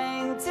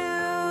going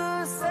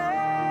to say.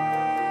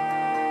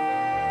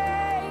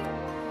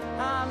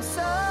 I'm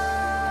sorry,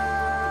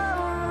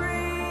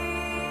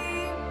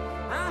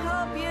 I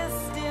hope you're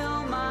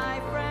still my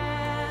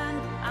friend.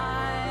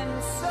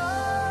 I'm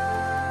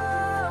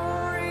sorry,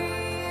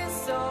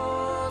 so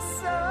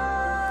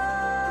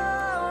sorry,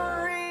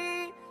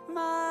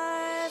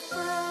 my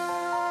friend.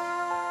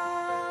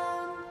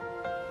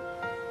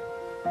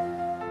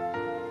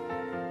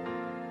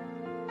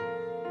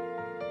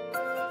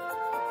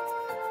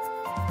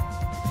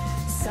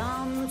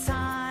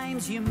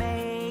 Sometimes you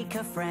make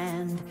a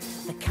friend,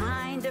 the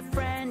kind of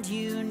friend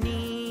you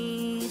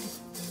need.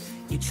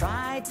 You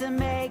try to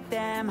make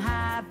them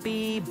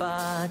happy,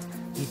 but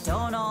you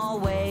don't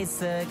always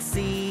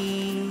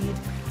succeed.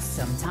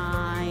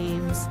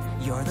 Sometimes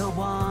you're the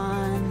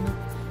one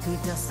who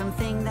does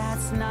something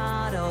that's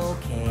not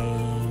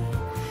okay.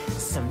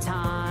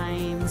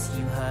 Sometimes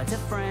you hurt a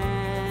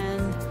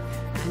friend,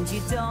 and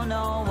you don't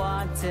know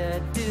what to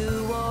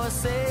do or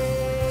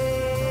say.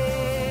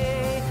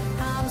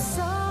 I'm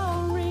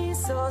sorry,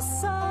 so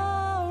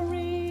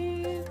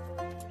sorry.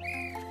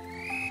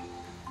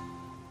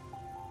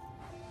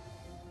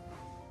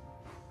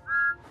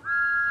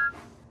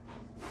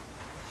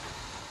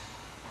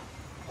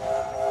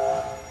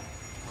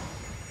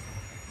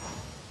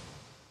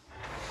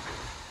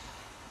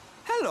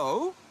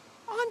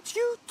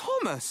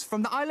 Thomas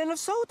from the island of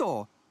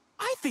Sodor.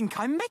 I think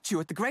I met you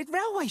at the Great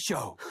Railway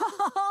Show.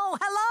 Oh,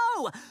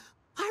 hello!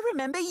 I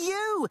remember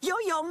you.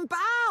 You're Yong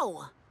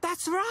Bao.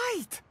 That's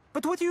right.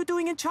 But what are you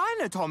doing in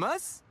China,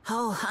 Thomas?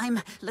 Oh,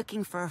 I'm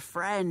looking for a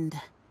friend.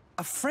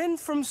 A friend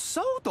from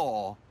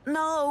Sodor?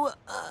 No,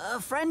 a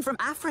friend from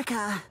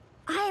Africa.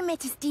 I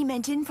met a steam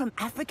engine from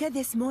Africa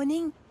this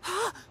morning.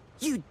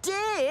 You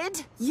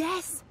did?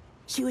 Yes.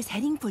 She was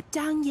heading for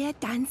Danye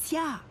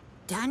Danxia.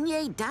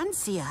 Danye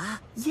Danxia?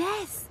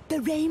 Yes,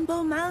 the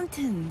Rainbow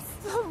Mountains.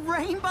 The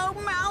Rainbow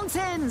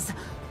Mountains!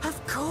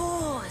 Of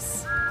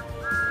course!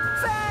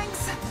 Thanks!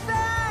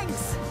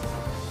 Thanks!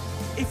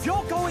 If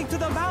you're going to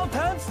the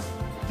mountains,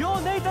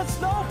 you'll need a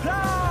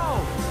snowplow!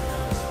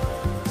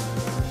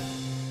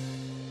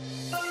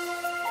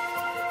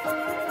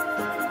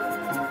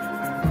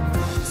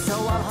 So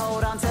I'll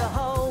hold on to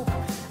hope,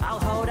 I'll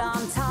hold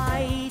on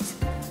tight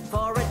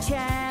for a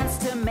chance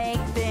to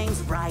make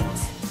things right.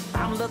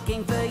 I'm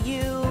looking for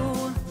you,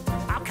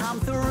 I'll come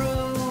through.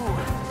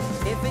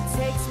 If it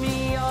takes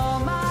me all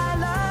my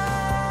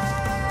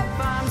life,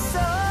 I'm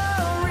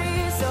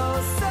sorry,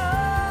 so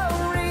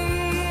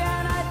sorry,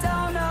 and I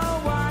don't know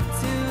what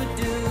to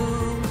do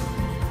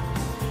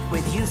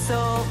with you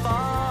so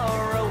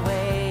far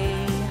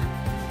away.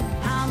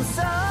 I'm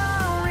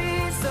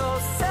sorry, so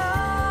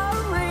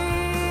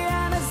sorry,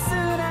 and as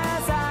soon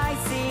as I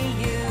see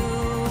you,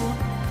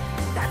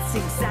 that's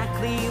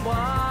exactly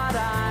what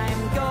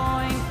I'm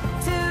going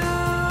to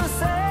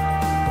say.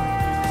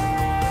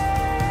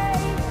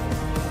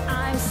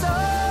 I'm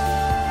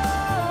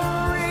sorry,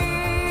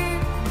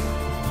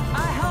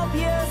 I hope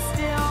you're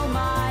still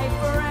my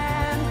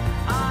friend.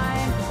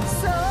 I'm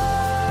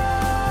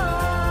sorry,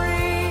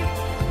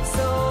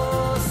 so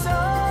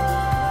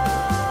sorry,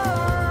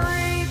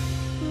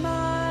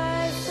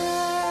 my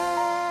friend.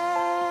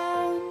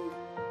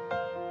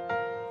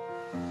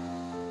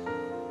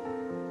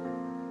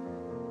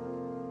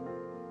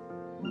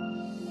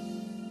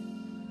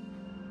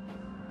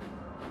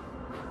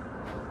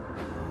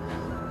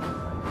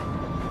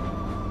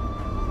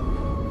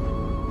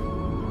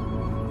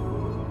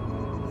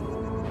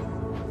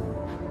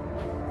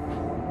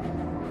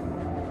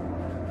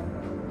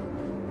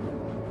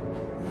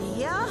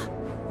 Nia?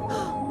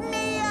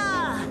 Nia!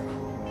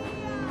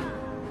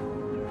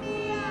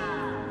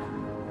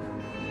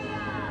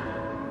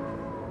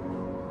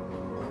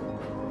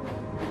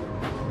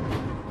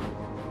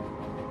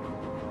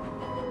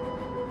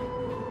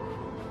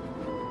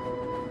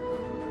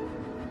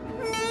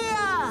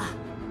 Nia!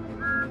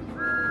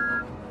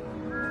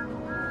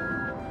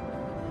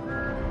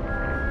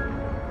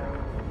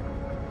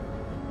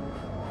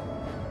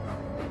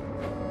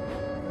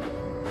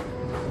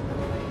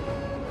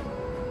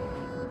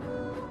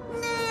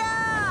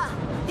 Nia!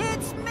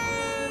 It's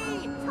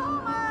me,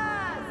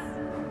 Thomas!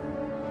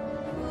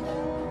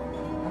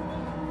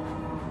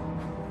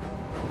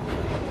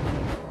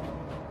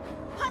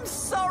 I'm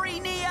sorry,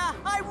 Nia.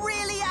 I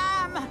really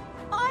am.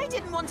 I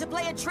didn't want to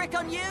play a trick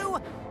on you.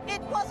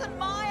 It wasn't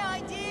my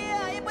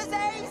idea. It was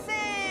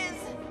Ace's.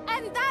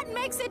 And that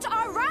makes it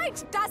all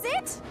right, does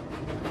it?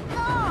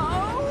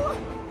 No!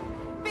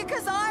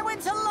 Because I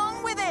went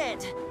along with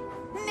it.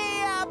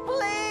 Nia,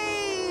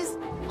 please.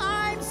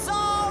 I'm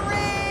sorry.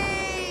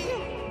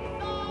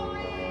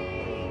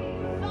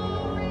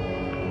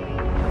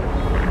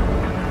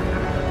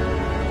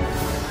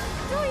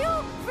 Do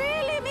you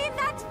really mean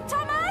that,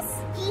 Thomas?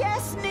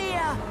 Yes,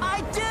 Nia,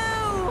 I do.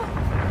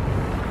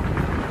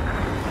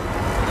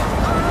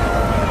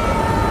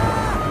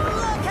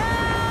 Look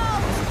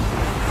out!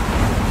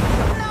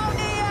 No,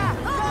 Nia,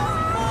 go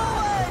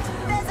forward.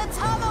 There's a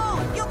tunnel.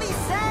 You'll be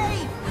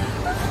safe.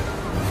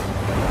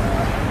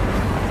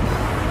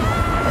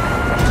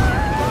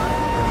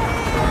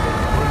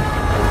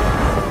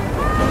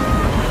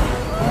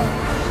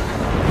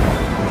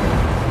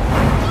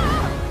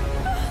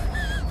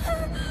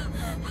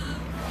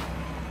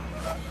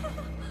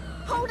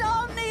 Hold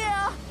on, Nia!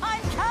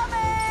 I'm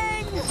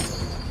coming!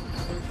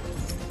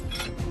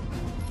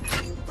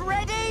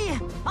 Ready?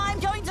 I'm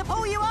going to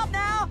pull you up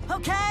now,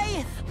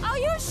 okay? Are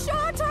you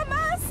sure,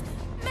 Thomas?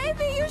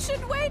 Maybe you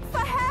should wait for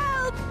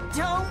help.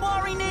 Don't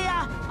worry,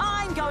 Nia.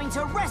 I'm going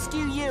to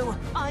rescue you.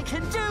 I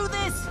can do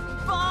this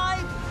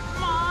by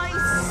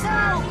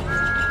myself.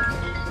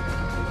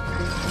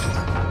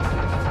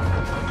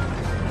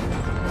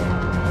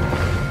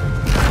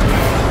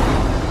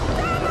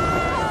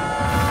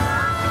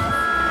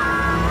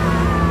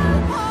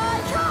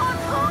 I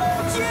can't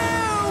hold you!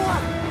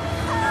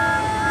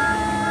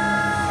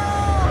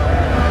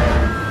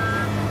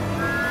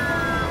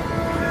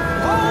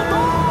 Hold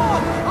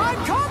on! I'm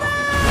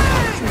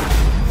coming!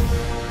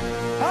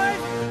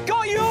 I've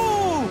got you!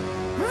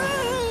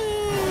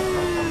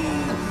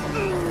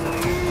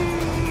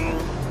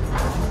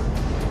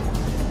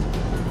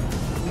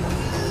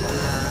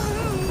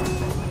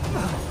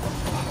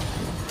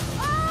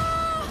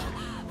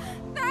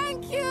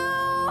 Thank you!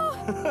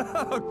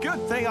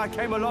 Good thing I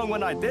came along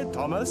when I did,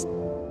 Thomas.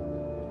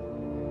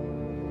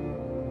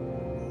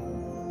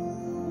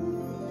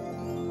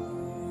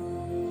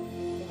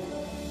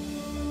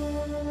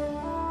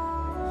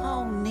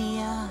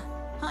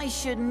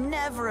 should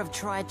never have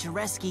tried to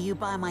rescue you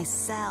by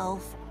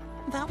myself.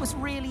 That was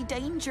really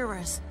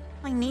dangerous.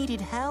 I needed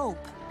help.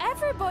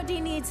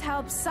 Everybody needs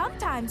help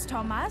sometimes,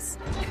 Thomas.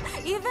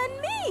 Even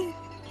me.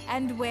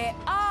 And we're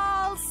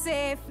all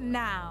safe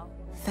now.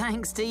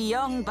 Thanks to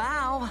young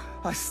Bao.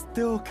 I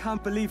still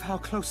can't believe how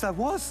close that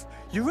was.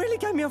 You really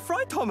gave me a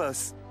fright,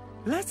 Thomas.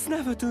 Let's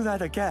never do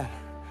that again.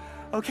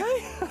 Okay?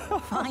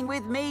 Fine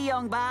with me,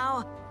 young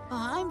Bao.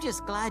 I'm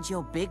just glad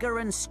you're bigger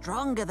and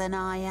stronger than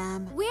I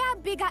am. We are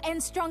bigger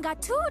and stronger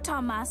too,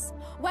 Thomas,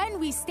 when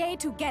we stay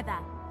together.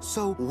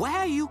 So where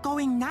are you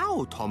going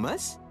now,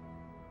 Thomas?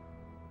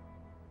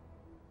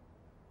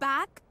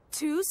 Back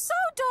to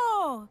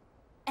Sodor.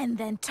 And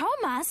then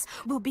Thomas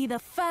will be the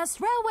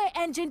first railway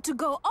engine to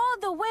go all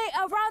the way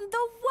around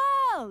the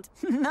world.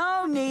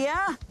 No,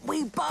 Nia.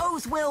 We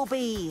both will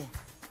be.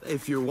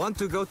 If you want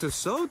to go to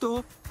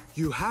Sodor,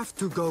 you have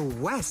to go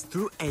west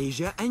through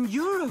Asia and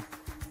Europe.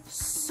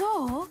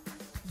 So,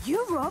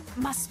 Europe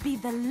must be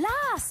the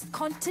last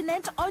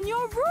continent on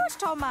your route,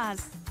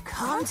 Thomas.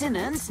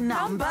 Continent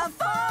number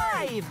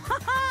 5!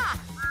 Ha-ha!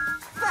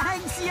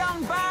 Thanks,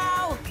 young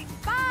Bao!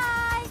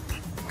 Bye!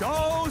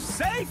 Go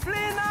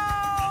safely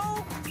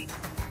now!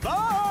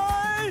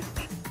 Bye!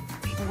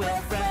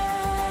 We're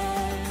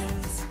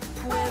friends!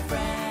 We're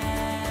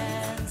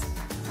friends!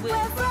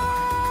 We're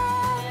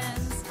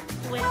friends!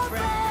 We're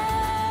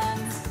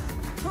friends!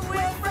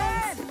 We're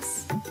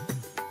friends!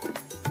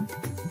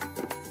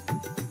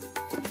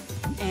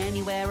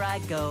 Anywhere I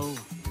go,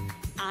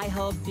 I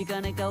hope you're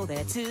gonna go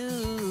there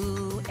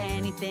too.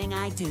 Anything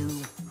I do,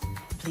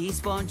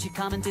 please won't you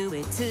come and do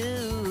it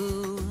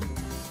too.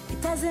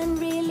 It doesn't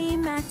really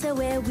matter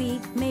where we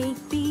may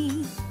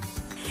be.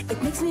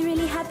 It makes me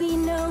really happy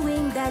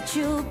knowing that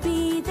you'll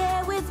be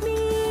there with me.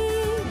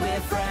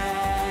 We're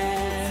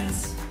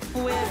friends.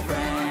 We're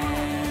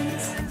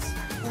friends.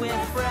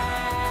 We're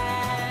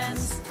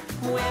friends.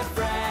 We're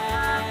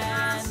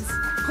friends.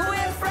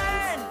 We're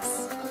friends.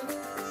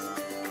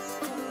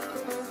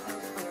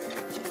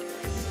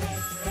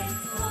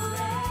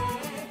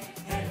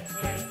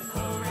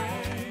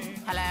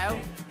 Hello?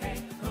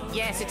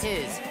 Yes, it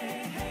is.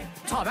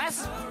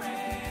 Thomas?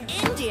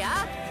 India?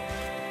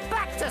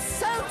 Back to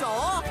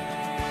Sodor?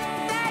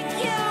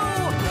 Thank you!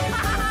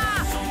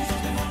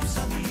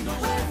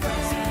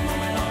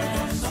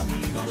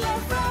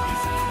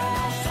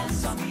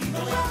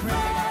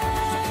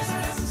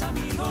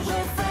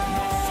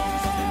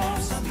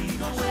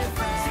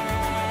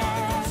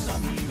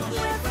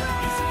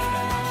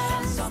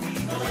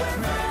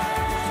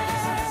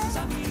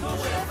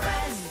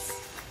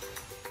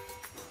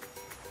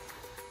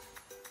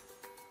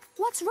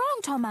 What's wrong,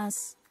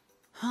 Thomas?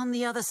 On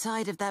the other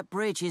side of that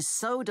bridge is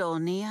Sodor,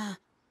 Nia.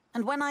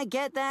 And when I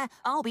get there,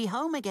 I'll be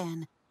home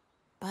again.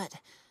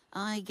 But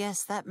I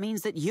guess that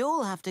means that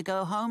you'll have to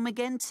go home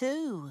again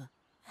too.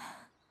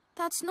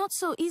 That's not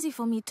so easy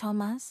for me,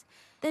 Thomas.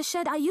 The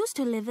shed I used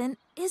to live in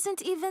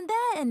isn't even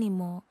there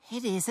anymore.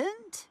 It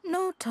isn't?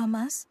 No,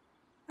 Thomas.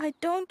 I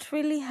don't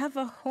really have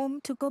a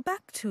home to go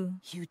back to.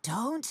 You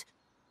don't?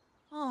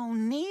 Oh,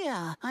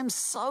 Nia, I'm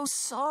so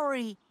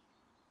sorry.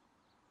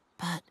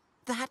 But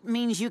that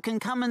means you can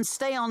come and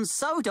stay on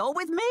Sodor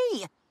with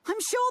me. I'm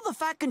sure the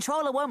Fat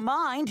Controller won't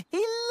mind.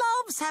 He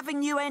loves having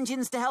new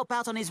engines to help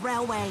out on his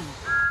railway.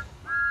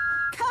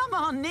 Come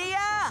on,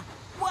 Nia!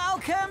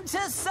 Welcome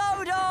to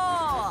Sodor!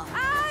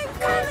 I'm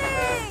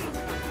coming!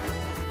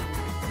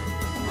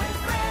 We're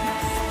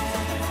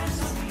friends.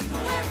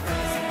 We're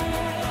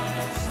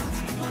friends.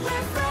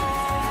 We're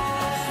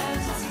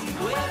friends.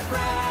 We're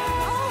friends.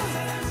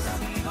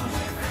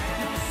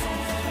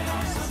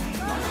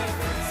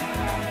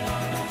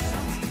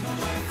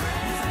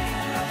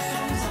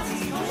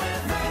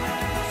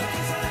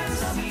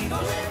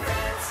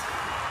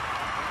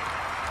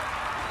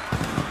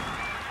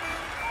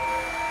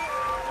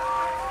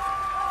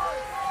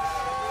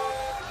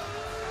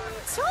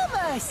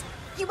 Thomas!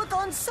 You were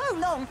gone so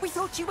long, we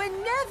thought you were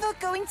never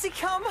going to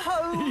come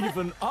home.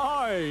 Even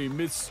I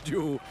missed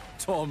you,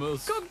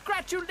 Thomas.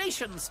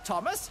 Congratulations,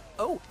 Thomas.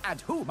 Oh,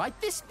 and who might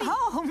this be?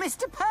 Oh,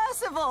 Mr.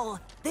 Percival!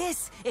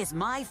 This is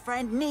my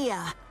friend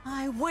Nia.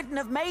 I wouldn't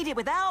have made it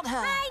without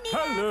her. Hi, Nia!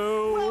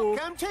 Hello!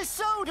 Welcome to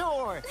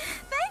Sodor!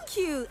 Thank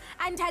you!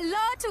 And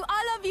hello to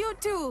all of you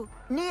too!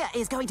 Nia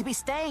is going to be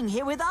staying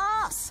here with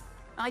us.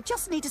 I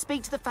just need to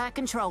speak to the Fat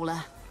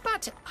Controller.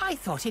 But I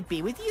thought he'd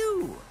be with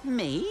you.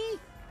 Me?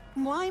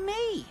 Why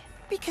me?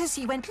 Because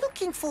he went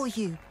looking for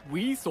you.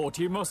 We thought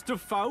he must have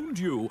found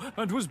you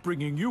and was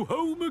bringing you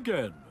home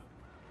again.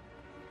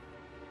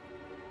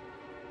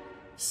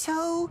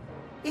 So,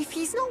 if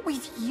he's not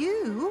with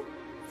you...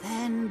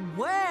 Then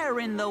where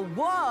in the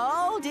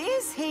world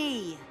is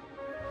he?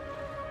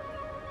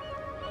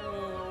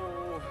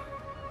 Oh.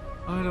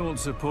 I don't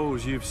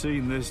suppose you've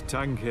seen this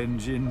tank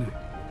engine.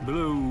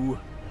 Blue,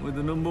 with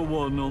the number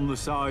 1 on the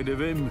side of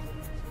him.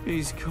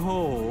 He's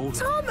called...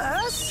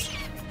 Thomas!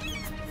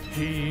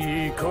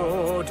 He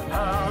could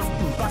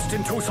have burst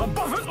into some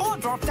buffers Or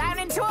drop down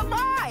into a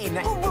mine!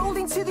 Or rolled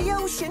into the the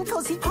ocean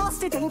cause he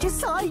passed a danger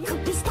sign.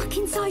 Could be stuck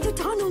inside a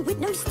tunnel with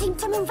no steam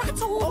to move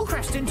at all. Or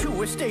crashed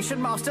into a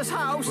station master's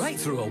house. Right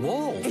through a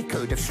wall. He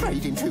could have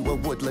strayed into a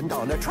woodland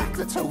on a track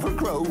that's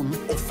overgrown.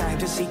 Or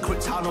found a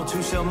secret tunnel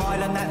to some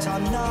island that's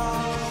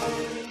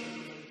unknown.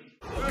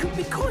 Could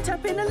be caught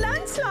up in a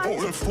landslide.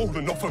 Or have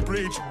fallen off a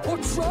bridge. Or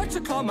tried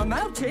to climb a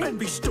mountain. And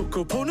be stuck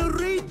up on a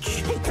ridge.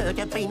 He could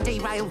have been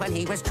derailed when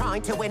he was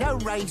trying to win a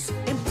race.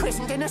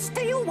 Imprisoned in a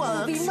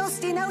steelworks. Be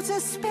lost in outer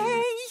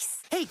space.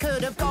 He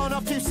could have gone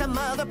off to some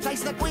other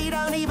place that we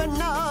don't even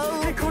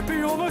know. It could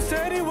be almost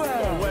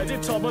anywhere. Where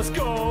did Thomas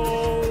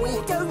go?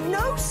 We don't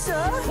know,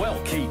 sir.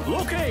 Well, keep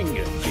looking.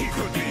 He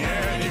could be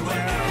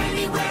anywhere,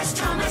 anywhere's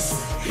Thomas.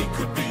 He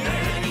could be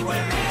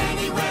anywhere,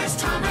 anywhere's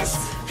Thomas.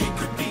 He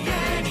could be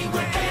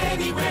anywhere,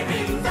 anywhere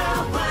in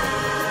the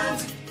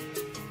world.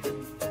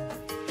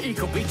 He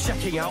could be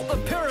checking out the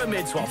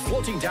pyramids while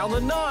floating down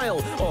the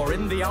Nile, or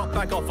in the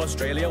outback of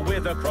Australia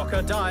with a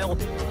crocodile.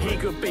 He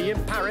could be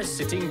in Paris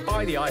sitting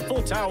by the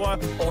Eiffel Tower,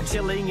 or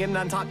chilling in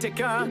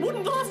Antarctica.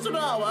 Wouldn't last an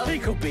hour. He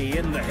could be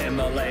in the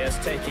Himalayas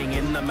taking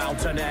in the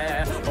mountain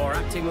air, or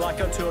acting like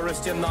a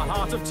tourist in the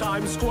heart of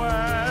Times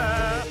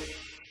Square.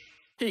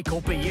 He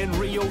could be in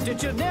Rio de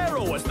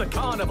Janeiro as the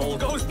carnival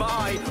goes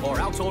by, or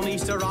out on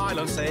Easter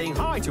Island saying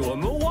hi to a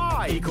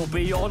Moai. He could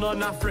be on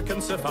an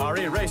African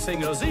safari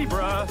racing a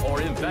zebra, or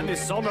in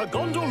Venice on a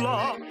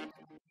gondola.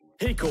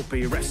 He could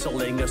be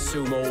wrestling a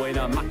sumo in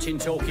a match in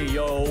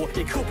Tokyo.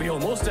 He could be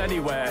almost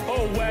anywhere.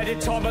 Oh, where did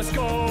Thomas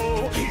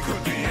go? He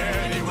could be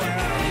anywhere,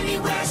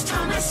 anywhere's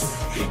Thomas.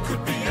 He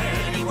could be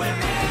anywhere,